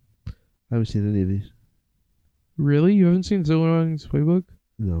Fighter. I haven't seen any of these. Really? You haven't seen Silver Linings Playbook?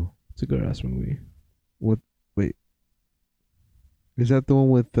 No. It's a good ass movie. Is that the one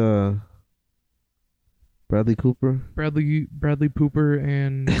with Bradley Cooper? Bradley Pooper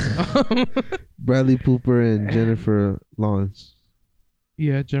and Bradley Cooper and Jennifer Lawrence.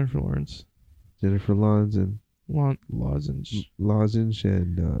 yeah, Jennifer Lawrence. Jennifer Lawrence and Lozenge. Lozenge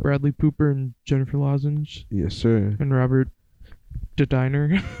and Bradley Pooper and Jennifer Lozenge yes sir. and Robert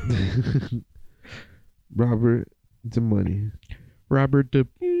DeDiner. Robert DeMoney. Robert De.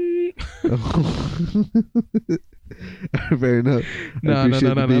 Fair enough. No.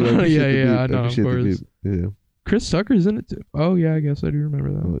 Yeah. I know, of course. Yeah. Chris Tucker's in it too. Oh yeah, I guess I do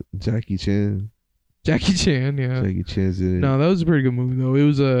remember that. Oh, Jackie Chan. Jackie Chan, yeah. Jackie Chan's in it. No, that was a pretty good movie though. It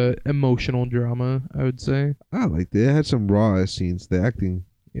was a emotional drama, I would say. I liked it. It had some raw scenes. The acting.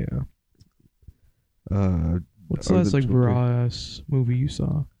 Yeah. What's Or the last the like Joker. raw ass movie you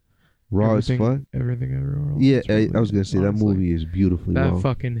saw? raw as Everything- fuck. Everything Everywhere. All Yeah, at Once, I was gonna say that honestly. movie is beautifully That well.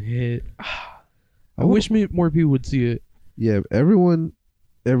 fucking hit. I I wish more people would see it. Yeah, everyone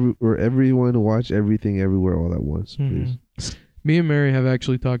watch Everything Everywhere All at Once, please. Mhm. Me and Mary have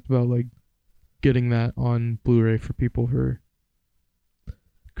actually talked about like getting that on Blu-ray for people for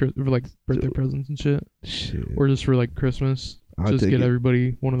like birthday presents and shit, Shit, or just for like Christmas. I'll Just take get it.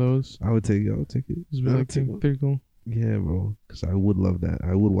 everybody one of those. I would take it. Just be I'll like, take one. there you go. Yeah, bro. Because I would love that.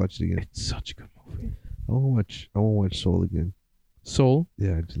 I would watch it again. It's such a good movie. I want to watch Soul again. Soul.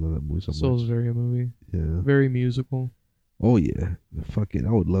 Yeah, I just love that movie so Soul's much. very good movie. Yeah. Very musical. Oh yeah. Fucking,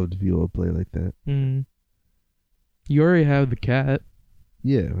 I would love to be able to play like that. Mm. You already have the cat.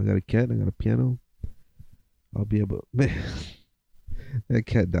 Yeah, I got a cat. I got a piano. I'll be able. Man, that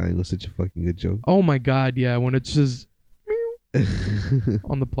cat dying was such a fucking good joke. Oh my god, yeah, when it's just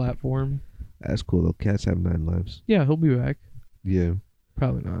on the platform. That's cool though. Cats have 9 lives. Yeah, he'll be back. Yeah.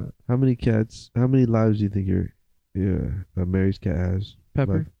 Probably not. How many cats? How many lives do you think Mary's cat has?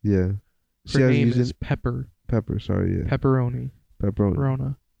 Pepper. Like, yeah. Her name is Pepper. Pepper. Sorry. Yeah. Pepperoni. Pepperona.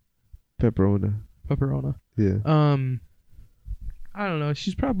 Pepperona. Pepperona. Pepperona. Yeah. I don't know.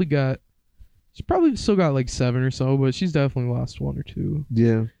 She's probably still got like 7 or so, but she's definitely lost 1 or 2.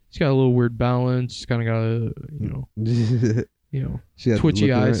 Yeah. She's got a little weird balance. She's kind of got a, She has to twitchy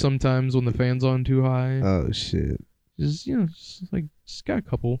look eyes right. sometimes when the fan's on too high. Oh shit. Just she's got a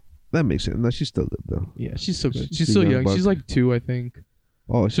couple. That makes sense. No, she's still good though. Yeah, she's still good. She's She's still young young. buck. She's like 2, I think.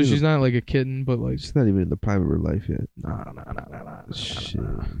 Oh, So she's not like a kitten, but like She's not even in the prime of her life yet. nah. Shit.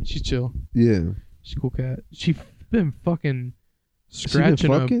 She's chill. Yeah. She's a cool cat. She's been fucking She been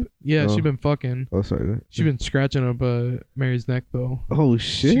scratching up. fucking? Yeah, Oh. she's been fucking. Oh, sorry. She's been scratching up Mary's neck though. Oh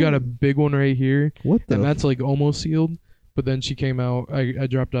shit. She got a big one right here, What the? and that's like almost sealed. But then she came out. I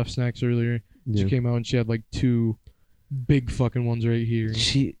dropped off snacks earlier. yeah. She came out and she had like 2 big fucking ones right here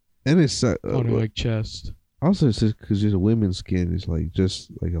And it's on her like chest. also it's just because just women's skin is like just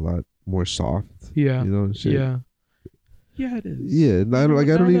like a lot more soft. Yeah. You know. And shit. Yeah. Yeah, it is. Yeah. And I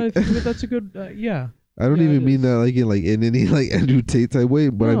don't even. That's a good. Yeah. I don't Yeah, even it mean is. that like in any like Andrew Tate type way,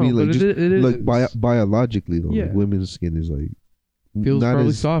 but I No, mean like but just it is. like biologically though, Yeah. like women's skin is like Feels not probably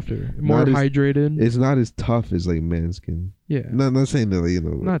as softer, more not as- hydrated. it's not as tough as like man's skin. Yeah. Not saying that like,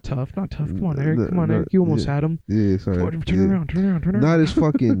 Not tough. Come on, Eric. No, Come on, no, Eric. You almost yeah. had him. Yeah, sorry. Come on, turn Yeah. around. Turn around. Not as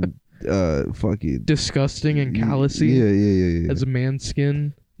fucking fucking Disgusting and callousy Yeah. as a man's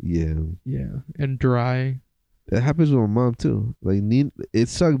skin. Yeah. Yeah. And dry. That happens with my mom too. Like it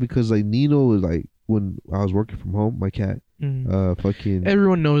sucked because like Nino was like when I was working from home, my cat. Mm. Fucking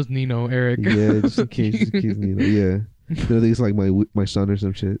Everyone knows Nino, Eric. yeah, just in case Nino. Yeah. I think it's like my son or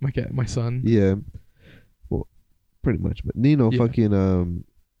some shit. my son. Yeah. Well, pretty much. But Nino Yeah. fucking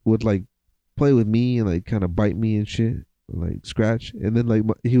would like play with me and like kind of bite me and shit, like scratch, and then like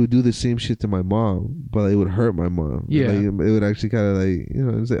he would do the same shit to my mom, but it would hurt my mom. Yeah. Like, it would actually kind of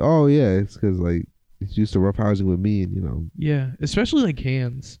like say, oh yeah, it's because like he's used to roughhousing with me, and Yeah. Especially like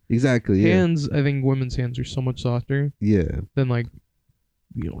hands. exactly. Yeah. Hands. I think women's hands are so much softer Yeah. than like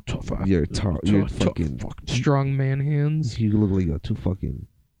tough. You're you're fucking. strong man hands. You look like you got 2 fucking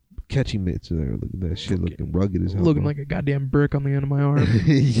catching mitts in there. Look at that shit, looking rugged as hell. Looking bro. like a goddamn brick on the end of my arm.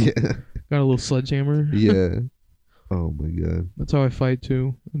 yeah. Got a little sledgehammer. Yeah. Oh my god. That's how I fight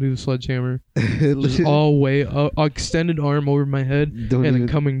too. I do the sledgehammer. Just Legit- all way up, extended arm over my head, Don't and even, then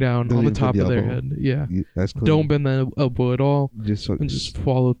coming down don't on the even top put of the their elbow. head. Yeah. That's clean. Don't bend the elbow at all, just fucking and just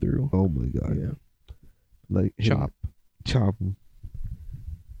follow through. oh my god. Yeah. Like hit him. Chop. Chop him.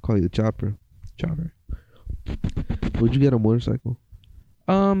 Call you the chopper. Chopper. Would you get a motorcycle?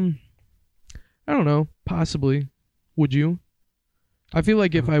 I don't know. Possibly. Would you? I feel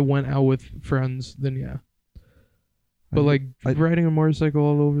like if I went out with friends, then yeah. But like riding a motorcycle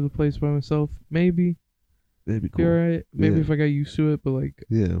all over the place by myself, maybe. It'd be Be cool. alright. Maybe Yeah. if I got used to it, but like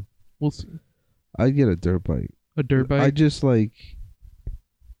Yeah. we'll see. I'd get a dirt bike. A dirt bike. I just like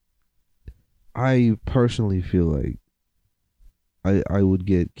I personally feel like I would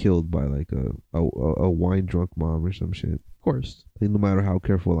get killed by like a wine drunk mom or some shit. Of course. Like no matter how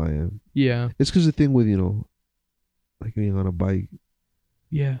careful I am. Yeah. It's because the thing with like being on a bike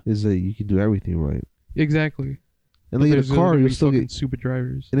Yeah. is that you can do everything right. Exactly. And But like in there's a car, gonna you'll be still fucking get stupid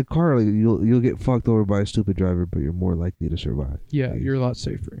drivers. in a car. Like you'll get fucked over by a stupid driver, but you're more likely to survive. Yeah, Like, you're a lot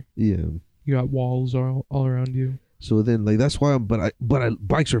safer. yeah. You got walls all around you. So then like that's why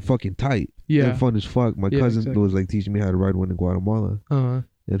bikes are fucking tight. Yeah. And fun as fuck. My Yeah, cousin exactly. was like teaching me how to ride one in Guatemala,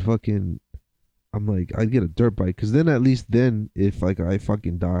 and fucking, I'm like, I'd get a dirt bike, cause then at least if like I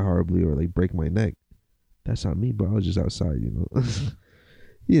fucking die horribly or like break my neck, that's not me, bro. I was just outside,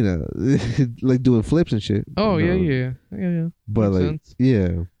 like doing flips and shit. Oh No. yeah. But Makes like, sense. yeah.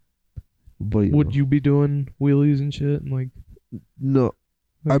 But Would you be doing wheelies and shit and like No,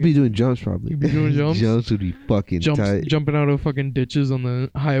 I'd be doing jumps probably. You'd be doing jumps? Jumps would be fucking tight. jumping out of fucking ditches on the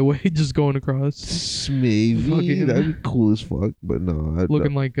highway, just going across, Maybe Fucking- that'd be cool as fuck. But no,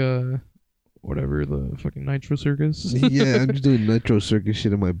 looking like whatever the fucking Nitro Circus. yeah, I'm just doing Nitro Circus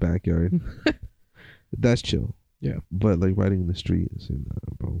shit in my backyard. That's chill. Yeah. But like riding in the street,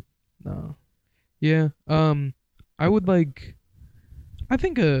 bro. No. Yeah. I would like. I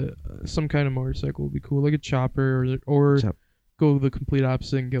think some kind of motorcycle would be cool, like a chopper or Chop- go the complete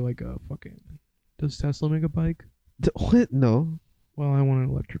opposite and get like a fucking. Does Tesla make a bike? What? No. Well, I want an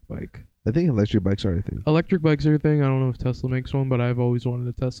electric bike. I think electric bikes are a thing. Electric bikes are a thing. I don't know if Tesla makes one, but I've always wanted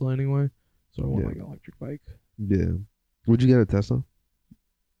a Tesla anyway. So I want Yeah. like an electric bike. Yeah. Would you get a Tesla?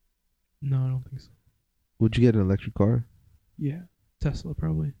 No, I don't think so. Would you get an electric car? Yeah, Tesla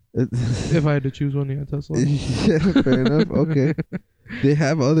probably. If I had to choose one, yeah, Tesla. Yeah, fair enough. Okay. They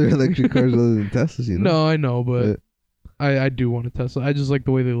have other electric cars other than Teslas, you know? No, I know, but I do want a Tesla. I just like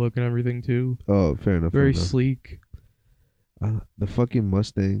the way they look and everything too. Oh, fair enough. Very fair enough. sleek. The fucking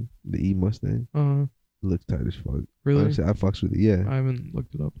Mustang, the E-Mustang, looks tight as fuck. Really? Honestly, I fucks with it. Yeah. I haven't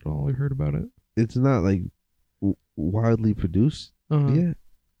looked it up at all. I heard about it. It's not like widely produced. Yeah.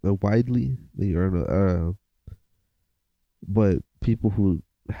 Widely. Like, but people who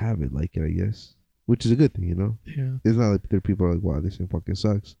have it like it, I guess. Which is a good thing, you know? Yeah. It's not like there are people are like, wow, this thing fucking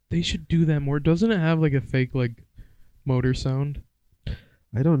sucks. They should do that more. Doesn't it have like a fake like motor sound?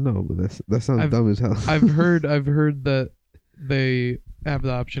 I don't know, but that sounds dumb as hell. I've heard that they have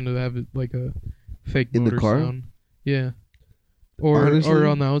the option to have it like a fake in motor the car sound. Yeah. Or Honestly,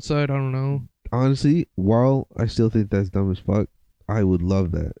 on the outside, I don't know. Honestly, while I still think that's dumb as fuck, I would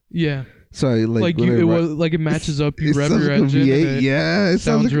love that. Yeah. Sorry, like it matches up. You rev sounds your like a engine. V8. And it yeah, it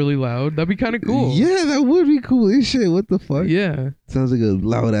sounds like, really loud. That'd be kind of cool. Yeah, that would be cool as shit. What the fuck? Yeah. Sounds like a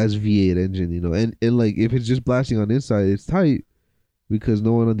loud ass V8 engine, you know. And like if it's just blasting on the inside, it's tight because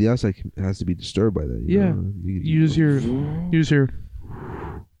no one on the outside has to be disturbed by that. You know? You just hear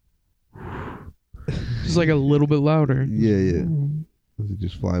just like a little bit louder. Yeah. Does it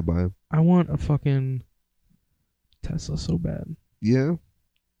just fly by? I want a fucking Tesla so bad. Yeah.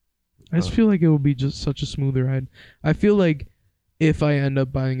 I just feel like it would be just such a smooth ride. I feel like if I end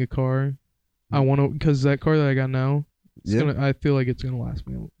up buying a car, I want to, because that car that I got now, I feel like it's gonna last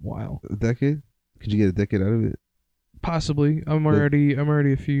me a while. A decade? Could you get a decade out of it? Possibly. I'm already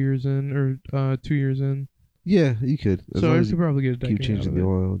a few years in, or 2 years in. Yeah, you could. As So long I as could probably get a decade keep changing out the of it.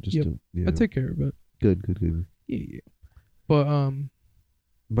 oil. Just Yep. I take care of it. Good. Yeah. But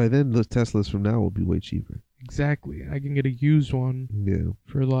by then, those Teslas from now will be way cheaper. exactly. I can get a used one Yeah.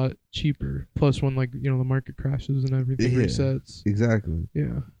 for a lot cheaper. Plus, when the market crashes and everything resets. Exactly.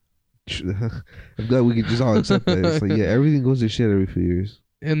 Yeah. I'm glad we can just all accept that. It's like, yeah, everything goes to shit every few years.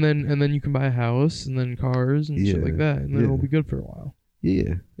 And then you can buy a house and then cars and shit like that, and then it'll be good for a while.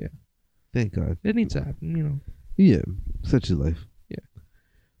 Yeah. Yeah. Thank God. It needs to happen, you know. Yeah. Such is life. Yeah.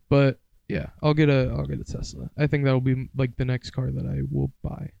 But yeah, I'll get a Tesla. I think that'll be like the next car that I will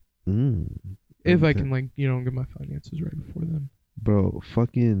buy. If I can get my finances right before then. Bro,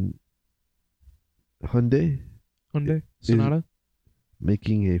 fucking Hyundai Sonata.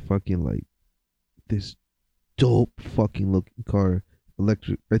 Making a fucking like this dope fucking looking car,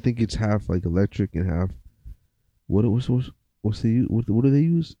 electric. I think it's half like electric and half. What do they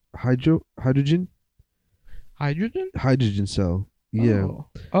use? Hydrogen cell. Yeah.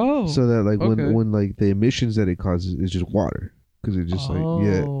 Oh. So that like okay. when like the emissions that it causes is just water, because it just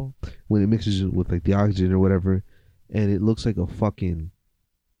when it mixes with like the oxygen or whatever, and it looks like a fucking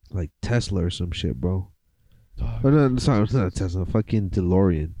like Tesla or some shit, bro. Oh, no, sorry, it's not a Tesla. Fucking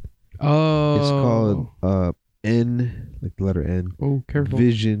DeLorean. Oh. It's called N, like the letter N. Oh, careful.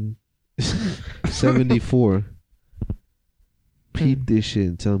 Vision 74. Peep this shit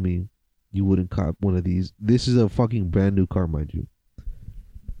and tell me you wouldn't cop one of these. This is a fucking brand new car, mind you.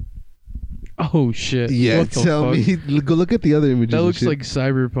 Oh shit. Yeah, what the tell fuck? me. Go look at the other images. That looks like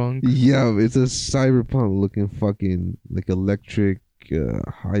cyberpunk. Yeah, it's a cyberpunk looking fucking like electric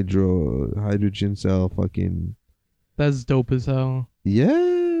hydrogen cell fucking. That's dope as hell.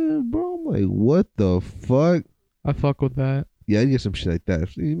 Yeah, bro. I'm like, what the fuck? I fuck with that. Yeah, I'd get some shit like that.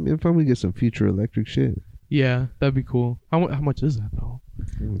 If I'm gonna get some future electric shit. Yeah, that'd be cool. How much is that though?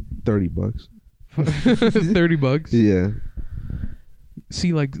 $30. $30. Yeah.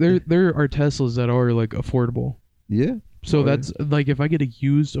 See, like there are Teslas that are like affordable. Yeah. So that's like if I get a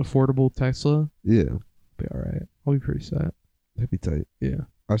used affordable Tesla, yeah, I'll be all right. I'll be pretty set. That'd be tight. Yeah.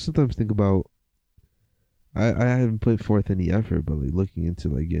 I sometimes think about. I haven't put forth any effort, but like looking into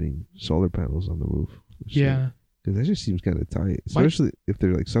like getting solar panels on the roof. Yeah. Because that just seems kind of tight, especially if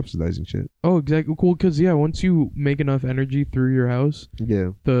they're like subsidizing shit. Oh, exactly. Cool. Because once you make enough energy through your house,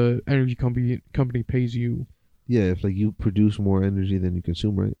 the energy company pays you. Yeah, if like you produce more energy than you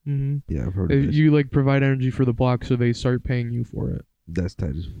consume, right? Mm-hmm. Yeah, I've heard of this. You like provide energy for the block, so they start paying you for it. That's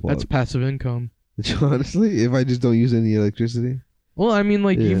tight as fuck. That's passive income. Honestly, if I just don't use any electricity. Well, I mean,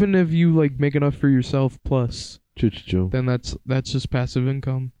 like even if you like make enough for yourself plus, True. then that's just passive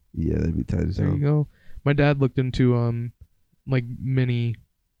income. Yeah, that'd be tight as hell. There you go. My dad looked into like mini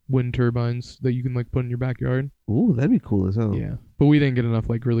wind turbines that you can like put in your backyard. Ooh, that'd be cool as hell. Yeah, but we didn't get enough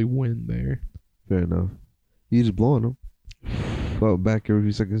like really wind there. Fair enough. You just blow on them. out back every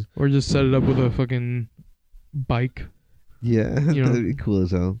few seconds. Or just set it up with a fucking bike. Yeah, You know, that'd be cool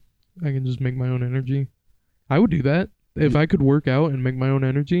as hell. I can just make my own energy. I would do that. If I could work out and make my own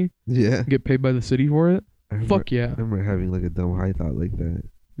energy, Yeah. get paid by the city for it, fuck yeah. I remember having like a dumb high thought like that.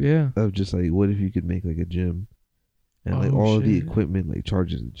 Yeah. Of just like, what if you could make like a gym, and like Oh, all of the shit. equipment like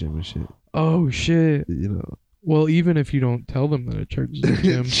charges the gym and shit. Oh shit. You know. Well, even if you don't tell them that it charges the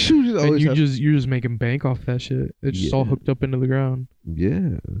gym, Shoot, and you're just making bank off that shit. It's just all Yeah. hooked up into the ground.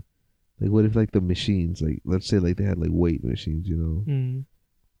 Yeah. Like what if like the machines, like let's say like they had like weight machines, you know, Mm.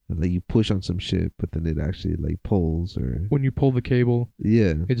 and like you push on some shit, but then it actually like pulls or When you pull the cable,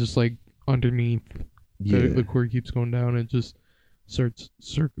 yeah, it just like underneath yeah. the cord keeps going down. It just starts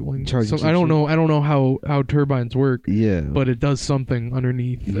circling. Charging So some I don't shit. know. I don't know how turbines work, Yeah. but it does something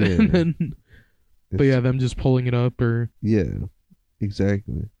underneath. Yeah. And then, but It's- yeah, them just pulling it up or Yeah.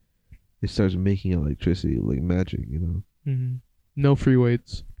 Exactly. It starts making electricity like magic, you know. mhm. No free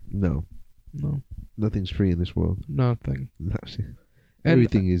weights. No. No, Nothing's free in this world. nothing. And Everything.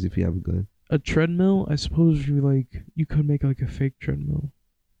 everything is if you have a gun. A treadmill, I suppose you could make like a fake treadmill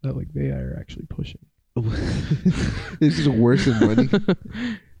that like they are actually pushing. This is worse than money.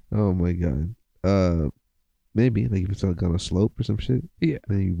 Oh my god. Maybe like if it's like on a slope or some shit. Yeah.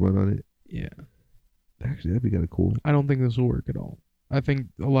 Then you run on it. Yeah. Actually, that'd be kind of cool. I don't think this will work at all. I think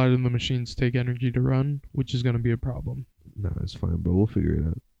a lot of the machines take energy to run, which is going to be a problem. No, it's fine, bro. We'll figure it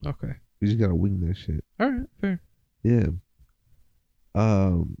out. Okay. We just gotta wing that shit. All right. Fair. Yeah.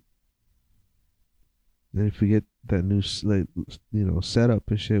 And if we get that new setup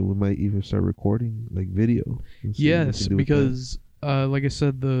and shit, we might even start recording like video. and see what we Yes, can do with that. because like I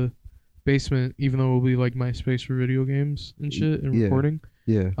said, the basement, even though it will be like my space for video games and shit and Yeah. recording,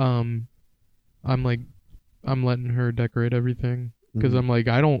 yeah, I'm letting her decorate everything because Mhm. I'm like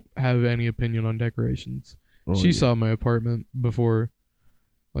I don't have any opinion on decorations. Oh, She yeah. saw my apartment before.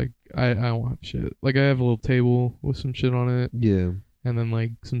 Like I don't have shit. Like I have a little table with some shit on it, Yeah, and then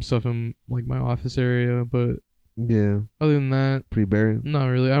like some stuff in like my office area. But yeah, other than that, pretty barren. not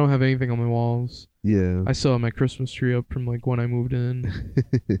really. I don't have anything on my walls. Yeah, I still have my Christmas tree up from like when I moved in.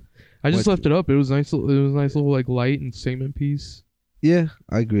 I just What- left it up. It was nice. It was a nice little like light and statement piece. yeah,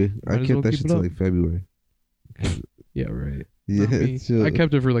 I agree. Might I as kept well that keep shit it till up. like February. Yeah, right. Yeah, Not me. it's, I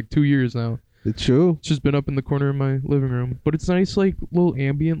kept it for like 2 years now. it's true. It's just been up in the corner of my living room, but it's nice, like little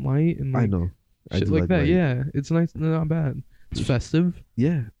ambient light and like I know. I shit do like that. light. Yeah, it's nice. Not bad. It's festive.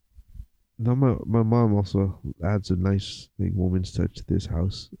 Yeah. No, my mom also adds a nice like woman's touch to this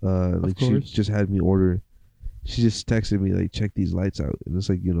house. Like she course. just had me order. She just texted me like, check these lights out, and it's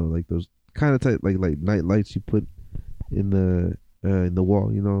like, you know, like those kind of type like night lights you put in the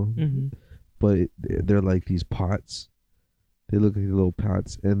wall, you know. Mm-hmm. But they're like these pots. They look like little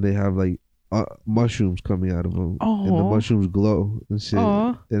pots, and they have like mushrooms coming out of them, and the Aw. mushrooms glow and shit.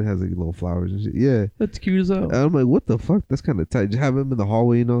 Aw, And it has like little flowers and shit. Yeah. that's cute as hell. And I'm like, what the fuck? That's kind of tight. Just have them in the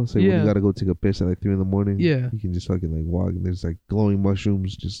hallway, you know? So when Yeah. you gotta go take a piss at like 3 a.m, Yeah. you can just fucking like walk, and there's like glowing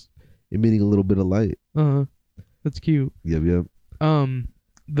mushrooms just emitting a little bit of light. That's cute. Yep.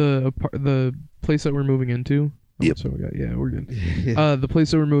 The place that we're moving into. Yep. So we got, yeah, we're good. Yeah. The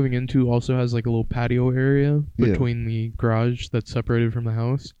place that we're moving into also has like a little patio area Yeah. between the garage that's separated from the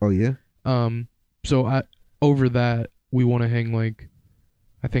house. Oh yeah. So over that we want to hang like,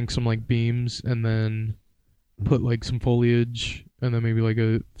 I think some like beams and then put like some foliage and then maybe like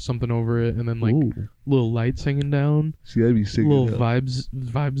something over it and then like Ooh. little lights hanging down. See, that'd be sick. Little as hell.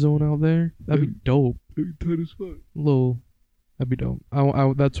 vibe zone out there. That'd be dope. That'd be tight as fuck. That'd be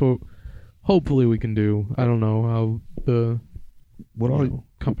dope. That's what hopefully we can do. I don't know how the What you all? know,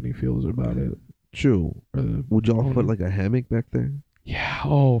 company feels about it. True. Or the, Would y'all owner. put like a hammock back there? yeah.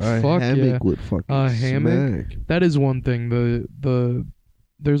 Oh A fuck hammock yeah. would fucking A hammock? smack. That is one thing. The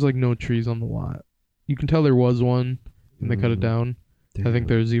there's like no trees on the lot. You can tell there was one and they cut it down. I think Damn.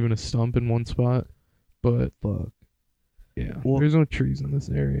 there's even a stump in one spot. But Fuck. yeah, Well- there's no trees in this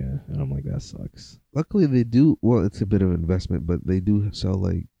area. And I'm like, that sucks. Luckily they do. Well, it's a bit of investment, but they do sell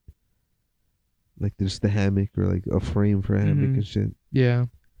like just the hammock or like a frame for a hammock Mhm. and shit. Yeah.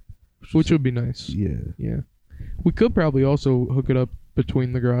 Which is- would be nice. yeah. Yeah. We could probably also hook it up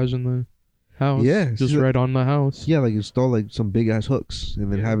between the garage and the house. Yeah, Just see that- right on the house. Yeah, like install like some big ass hooks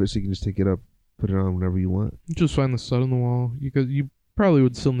and then Yeah. have it so you can just take it up, put it on whenever you want. Just find the stud on the wall. You probably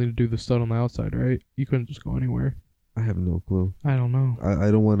would still need to do the stud on the outside, right? You couldn't just go anywhere. I have no clue. I don't know. I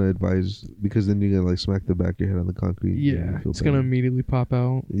don't want to advise because then you're gonna like smack the back of your head on the concrete. and Yeah, feel it's bad. gonna immediately pop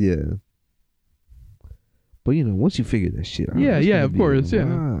out. Yeah. But you know, once you figure that shit out, Yeah, it's yeah, gonna of be course, yeah.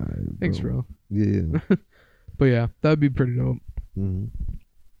 alright, Thanks, bro. Yeah. But yeah, that'd be pretty dope. hmm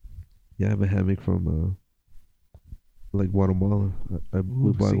Yeah, I have a hammock from like Guatemala.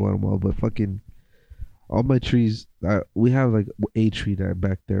 We bought see. Guatemala, but fucking all my trees. We have like a tree that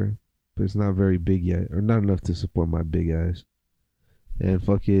back there, but it's not very big yet, or not enough to support my big ass. And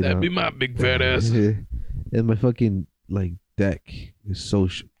fucking That'd be my big fat ass. and my fucking like deck is so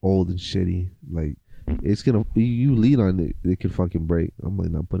old and shitty. Like it's gonna you lean on it, it could fucking break. I'm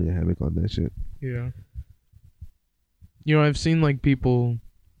like not putting a hammock on that shit. Yeah. You know, I've seen like people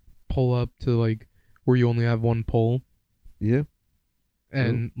pull up to like where you only have one pole Yeah,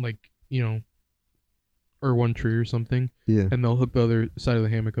 and like, you know, or one tree or something, yeah. and they'll hook the other side of the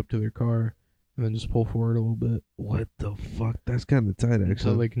hammock up to their car and then just pull forward a little bit What the fuck? That's kind of tight, so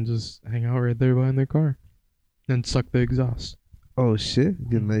actually. they can just hang out right there behind their car and suck the exhaust. Oh shit!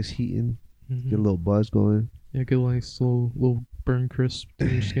 Get a nice heating, Mhm. get a little buzz going. Yeah, get a nice little burn crisp to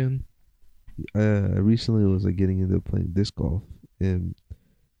your skin. I recently was like getting into playing disc golf, and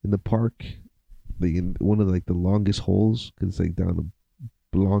in the park, like in one of like the longest holes, cause it's like down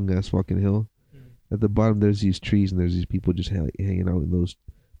a long ass fucking hill. At the bottom, there's these trees, and there's these people just hanging out in those.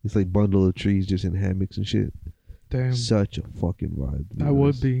 It's like bundle of trees, just in hammocks and shit. Damn, Such a fucking vibe. to be that would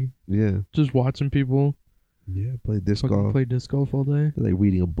honest. be Yeah, just watching people yeah. Play disc fucking golf, play disc golf all day. like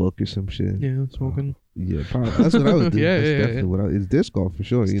reading a book or some shit. Yeah, smoking. Yeah, probably. That's what I would do. Yeah, That's yeah, definitely yeah. what I. It's disc golf for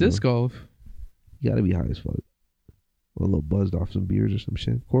sure. It's you disc know? golf, You gotta be high as fuck. Or a little buzzed off some beers or some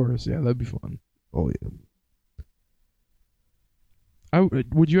shit. of course. Yeah, that'd be fun. Oh yeah.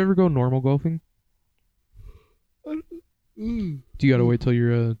 Would you ever go normal golfing? Do you gotta wait till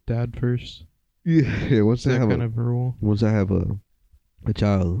you're a dad first? Yeah. Once Is I that have kind of a rule? once I have a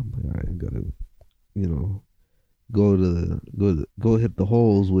child, I'm like, all right, I gotta, you know, go hit the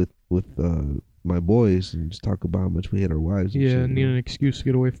holes with my boys and just talk about how much we hate our wives. And Yeah, shit, need you know? an excuse to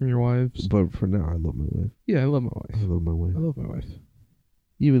get away from your wives. But for now, I love my wife. Yeah, I love my I wife. love my I wife. love my wife.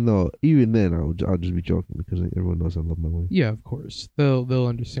 Even then, I'll just be joking because everyone knows I love my wife. Yeah, of course. They'll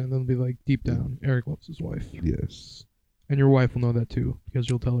understand. They'll be like, deep down, Eric loves his wife, Yes. and your wife will know that too because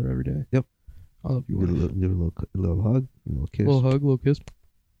you'll tell her every day. Yep. I love you. Give Wife. her a little hug, a little kiss. Little hug, little kiss.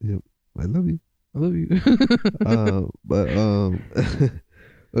 I love you. I love you. But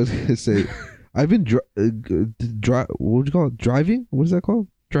I was gonna say, I've been what would you call it? Driving? What is that called?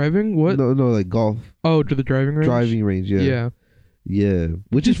 Driving? What? No, like golf Oh, to the driving range. driving range. Yeah, yeah,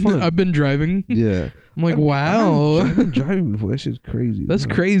 which is fun. I've been driving. Yeah, I'm like, I've wow, been driving before. That shit's crazy. that's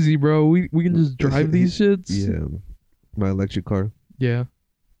bro. crazy, bro. We can just drive these shits. Yeah, my electric car. Yeah.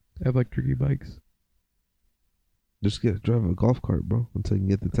 Electric e-bikes. Just drive a golf cart, bro, until you can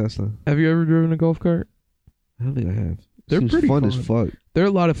get the Tesla. Have you ever driven a golf cart? I don't think I have. They're Seems pretty fun as fun. fuck. They're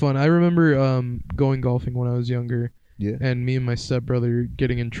a lot of fun. I remember going golfing when I was younger, Yeah. and me and my stepbrother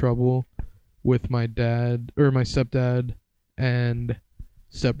getting in trouble with my stepdad and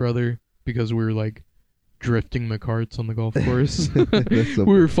stepbrother because we were like drifting the carts on the golf course. That's so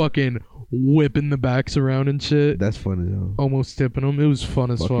We were fucking whipping the backs around and shit, That's fun as hell. almost tipping them. It was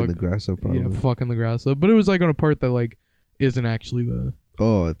fun as Fucking fuck. the grass up, probably. Yeah, fucking the grass up. But it was like on a part that like isn't actually the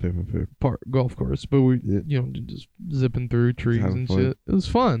Oh, fair. golf course, but we Yeah. just zipping through trees having and fun. shit. It was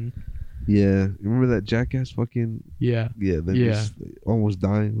fun. Yeah, remember that jackass fucking Yeah. Then Yeah. just almost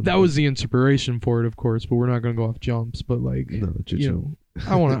dying. That was the inspiration for it, of course, but we're not gonna go off jumps. But like, no, you know,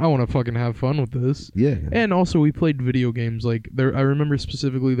 I wanna fucking have fun with this. yeah, And also, we played video games. Like there, I remember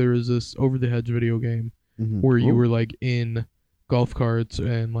specifically there was this Over the Hedge video game Mhm. where you Oh, were like in golf carts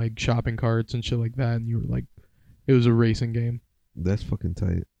and like shopping carts and shit like that, and you were like, it was a racing game. that's fucking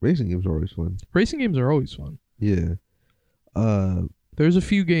tight. Racing games are always fun. Racing games are always fun. Yeah, There's a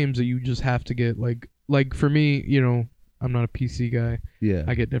few games that you just have to get like for me, you know, I'm not a PC guy. yeah.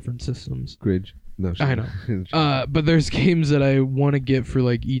 I get different systems. Gridge. No, I know. But there's games that I want to get for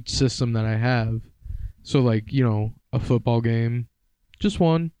like each system that I have. So like, you know, a football game, just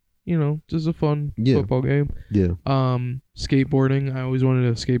one, you know, just a fun Yeah. football game. Yeah, Skateboarding. I always wanted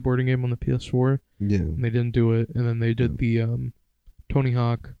a skateboarding game on the PS4, yeah. and they didn't do it. And then they did the Tony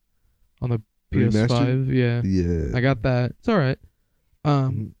Hawk on the PS5. Yeah, Yeah. I got that. It's all right.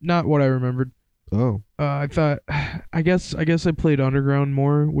 Not what I remembered. Oh, I thought, I guess I played Underground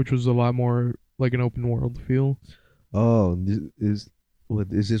more, which was a lot more like an open world feel.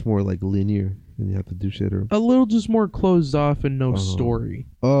 is this more like linear and you have to do shit or? A little just more closed off and no Oh. story.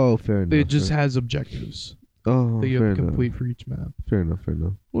 Oh, fair enough. It just has objectives Oh, that you fair have to enough. complete for each map. Fair enough.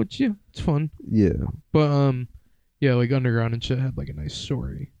 Which yeah, it's fun. Yeah. But yeah, like Underground and shit had like a nice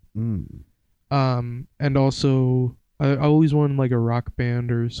story. Mm. And also I always wanted like a rock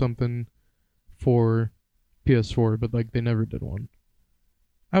band or something for PS4, but like they never did one.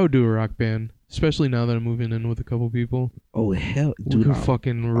 I would do a rock band, especially now that I'm moving in with a couple people. Oh hell, We dude! could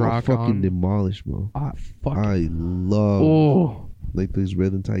fucking I'll rock fucking on. demolish, bro. Fuck. I love Oh like these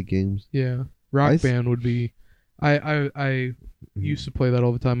rhythm type games. yeah, rock I band would be. I used to play that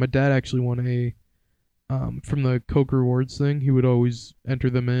all the time. My dad actually won a from the Coke Rewards thing. He would always enter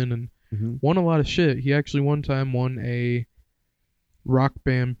them in and Mm-hmm. won a lot of shit. He actually one time won a Rock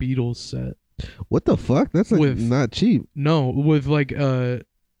Band Beatles set. What the fuck? That's like With- not cheap. No, with like a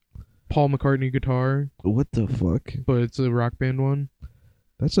Paul McCartney guitar, What the fuck? but it's a Rock Band one.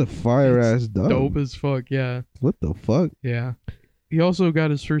 That's a fire It's ass dub. Dope as fuck. Yeah, What the fuck? yeah. He also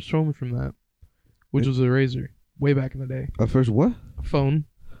got his first phone from that, which was a Razor, way back in the day. First what? A phone.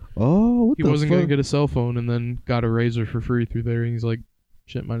 Oh, what He the wasn't fuck? gonna get a cell phone, and then got a Razor for free through there. And he's like,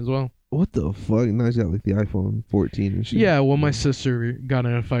 "Shit, might as well." What the fuck? Now he's got like the iPhone 14 and shit. Yeah. Well, my sister got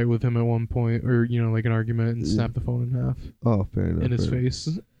in a fight with him at one point, or like an argument, and Yeah. snapped the phone in half Oh, fair enough. in his fair enough.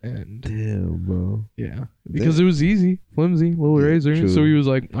 face, and Damn, bro. yeah, because it was easy, flimsy, little Yeah, Razor. true. So he was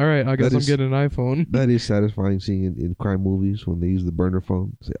like, "All right, I guess That I'm is- getting an iPhone." That is satisfying seeing in crime movies when they use the burner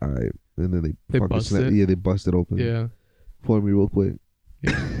phone. Say, all right, and then they fucking bust snap. it. Yeah, they bust it open. Yeah. For me real quick.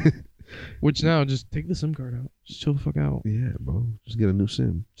 Which now, just take the SIM card out. Just chill the fuck out. Yeah, bro. Just get a new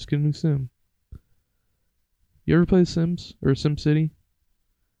SIM. Just get a new SIM. You ever play Sims or Sim City?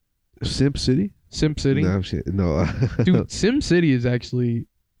 Sim City? Sim City, No, shit. No. dude. Sim City is actually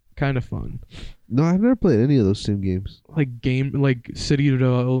kind of fun. No, I've never played any of those sim games. Like city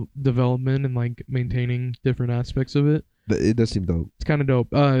development and like maintaining different aspects of it. But it does seem dope. It's kind of dope.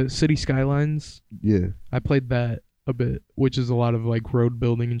 City Skylines. Yeah. I played that a bit, which is a lot of like road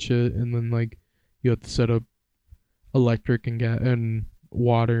building and shit, and then like you have to set up electric and gas and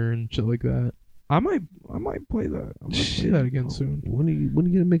water and shit like that. I might play that. I might play that again soon. When are you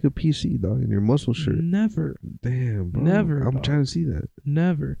gonna make a PC, dog, in your muscle shirt? Never, Damn, bro. Never, I'm dog. trying to see that.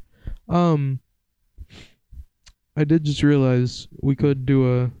 never. I did just realize we could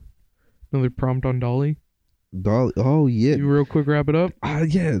do another prompt on Dolly. Dolly. Oh yeah. You real quick wrap it up.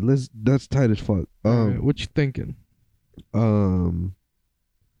 Yeah. That's tight as fuck. Alright, what you thinking?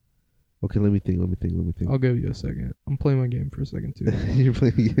 Okay, let me think. I'll give you a second. I'm playing my game for a second too. You're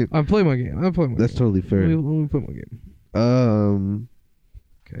playing a game. I'm playing my game. That's totally fair. Let me play my game.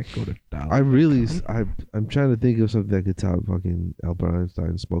 Okay, go to Dolly. I'm trying to think of something that could top fucking Albert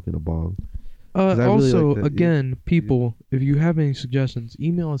Einstein smoking a bong. 'Cause I really Also, like that. again, people, if you have any suggestions,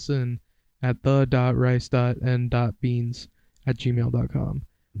 email us in at the.rice.n.beans@gmail.com.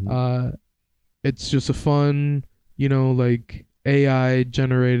 Mhm. It's just a fun, like AI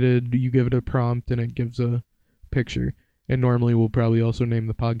generated. You give it a prompt and it gives a picture. And normally we'll probably also name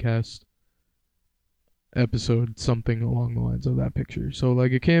the podcast episode something along the lines of that picture. So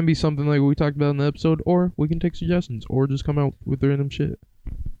like it can be something like what we talked about in the episode, or we can take suggestions, or just come out with random shit.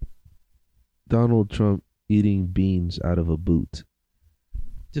 Donald Trump eating beans out of a boot.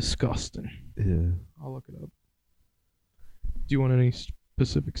 Disgusting. Yeah. I'll look it up. Do you want any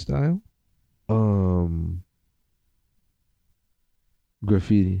specific style?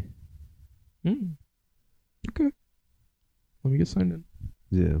 Graffiti. Okay. Let me get signed in.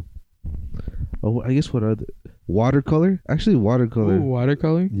 Yeah. Oh, I guess what other watercolor? Actually, watercolor. Ooh,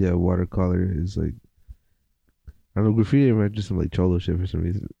 watercolor? Yeah, watercolor is like, I don't know, graffiti reminds me of some like cholo shit for some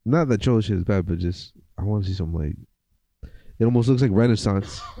reason. Not that cholo shit is bad, but just I want to see some like, it almost looks like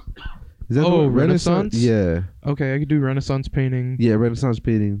Renaissance. Is that the Oh, word? Renaissance? Yeah, Okay, I could do Renaissance painting. yeah, Renaissance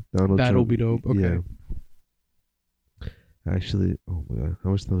painting. Donald That'll Trump. be dope. Okay. Yeah. Actually, oh my god, how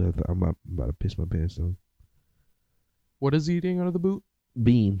much time do I have? I'm about to piss my pants down. What is he eating out of the boot?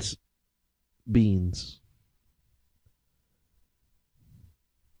 Beans.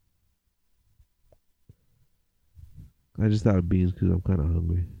 I just thought of beans because I'm kind of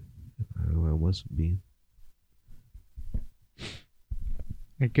hungry. I don't know. I want some beans.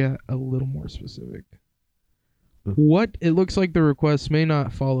 I get a little more specific. Hmm. What? It looks like the request may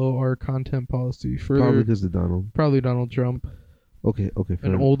not follow our content policy. Probably Further, because of Donald. probably Donald Trump, Okay, fair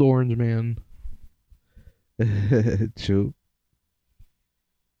an old orange man. enough. True.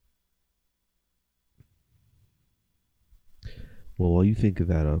 Well, while you think of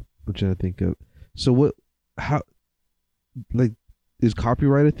that up, I'm trying to think of. So what? How? Like, is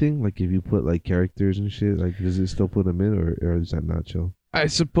copyright a thing? Like, if you put like characters and shit, like, does it still put them in, or is that not chill? I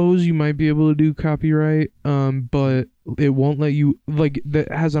suppose you might be able to do copyright, but it won't let you, like,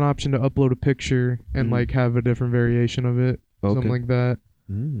 that has an option to upload a picture and Mhm. like have a different variation of it, Okay. something like that.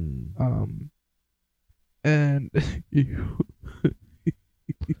 Mm. And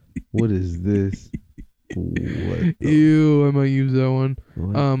What is this? What? ew, I might use that one.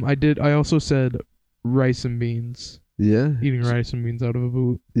 What? I also said rice and beans. Yeah. eating rice and beans out of a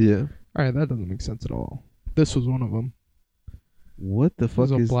boot. Yeah. All right, that doesn't make sense at all. This was one of them. What the This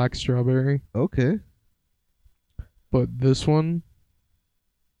was fuck a is? black strawberry, Okay. but this one,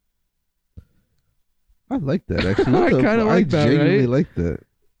 I like that actually. I What the kinda fu- like that, I genuinely right? like that.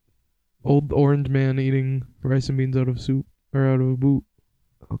 old orange man eating rice and beans out of soup or out of a boot.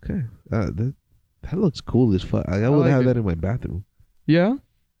 Okay. That looks cool as fuck. I would like have it. that in my bathroom. Yeah.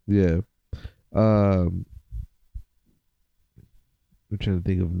 Yeah. I'm trying to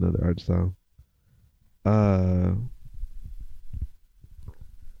think of another art style.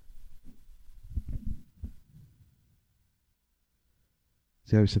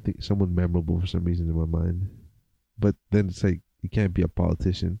 See, I was thinking someone memorable for some reason in my mind, but then it's like you can't be a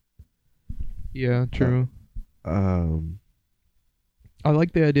politician. Yeah. True. Um. I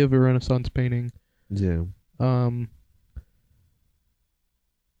like the idea of a Renaissance painting. Yeah.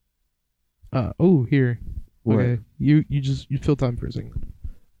 Oh, here. What? Okay. You fill time for a second.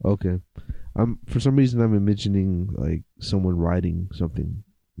 Okay. For some reason I'm imagining like someone riding something,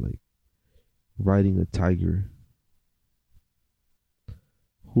 like riding a tiger.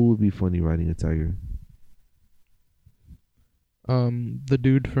 Who would be funny riding a tiger? The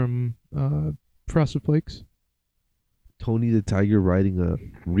dude from Frosted Flakes. Tony the Tiger riding a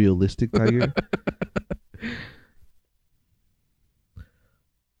realistic tiger?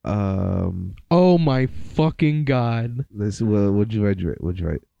 Oh my fucking god. Let's see, well, what'd you write? What'd you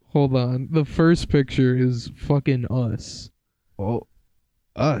write? Hold on. The first picture is fucking us. Oh,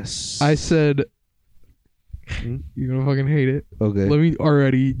 us. I said Hmm? you're gonna fucking hate it. Okay. Let me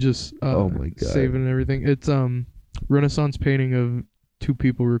already just Oh my God. save it and everything. It's Renaissance painting of two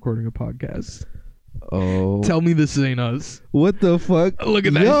people recording a podcast. Oh. Tell me this ain't us. What the fuck? Look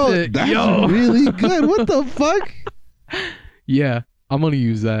at that Yo, shit. that's Yo. really good. What the fuck? Yeah, I'm gonna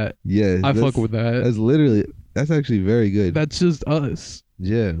use that. Yeah. I fuck with that. That's actually very good. That's just us.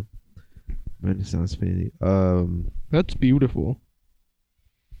 Yeah. Renaissance painting. That's beautiful.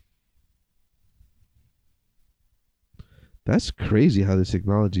 That's crazy how this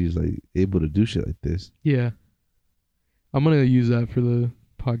technology is like able to do shit like this. Yeah. I'm gonna use that for the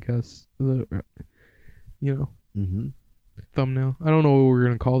podcast. Mm-hmm. Thumbnail. I don't know what we're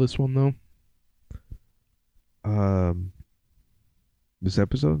gonna call this one though. This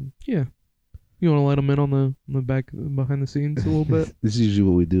episode? Yeah. You want to let them in on the back behind the scenes a little bit? This is usually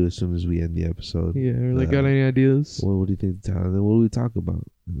what we do as soon as we end the episode. Yeah. Or they got any ideas? What do you think the time? Then what do we talk about?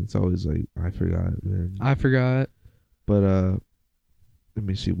 And it's always like I forgot, man. I forgot. But let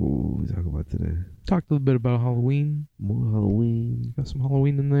me see what we talk about today. Talked a little bit about Halloween. More Halloween. Got some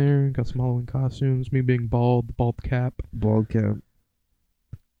Halloween in there. Got some Halloween costumes. Me being bald, the bald cap. Bald cap.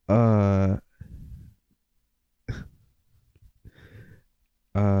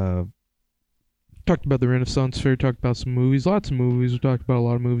 Talked about the Renaissance Fair. Talked about some movies. Lots of movies. We talked about a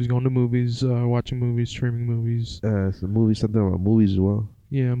lot of movies. Going to movies. Watching movies. Streaming movies. Some movies. Something about movies as well.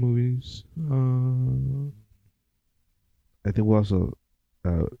 Yeah, movies. I think we also.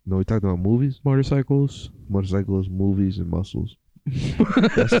 No, we talked about movies, Motorcycles. motorcycles, movies, and muscles.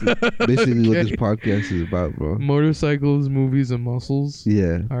 That's basically what this podcast is about, bro. Motorcycles, movies, and muscles.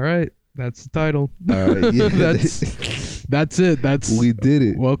 Yeah. All right, that's the title. All right. Yeah. That's it. We did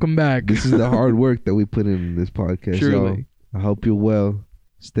it. Welcome back. This is the hard work that we put in this podcast. Truly. Yo, I hope you're well.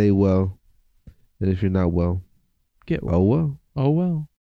 Stay well. And if you're not well, Get oh well. Oh well.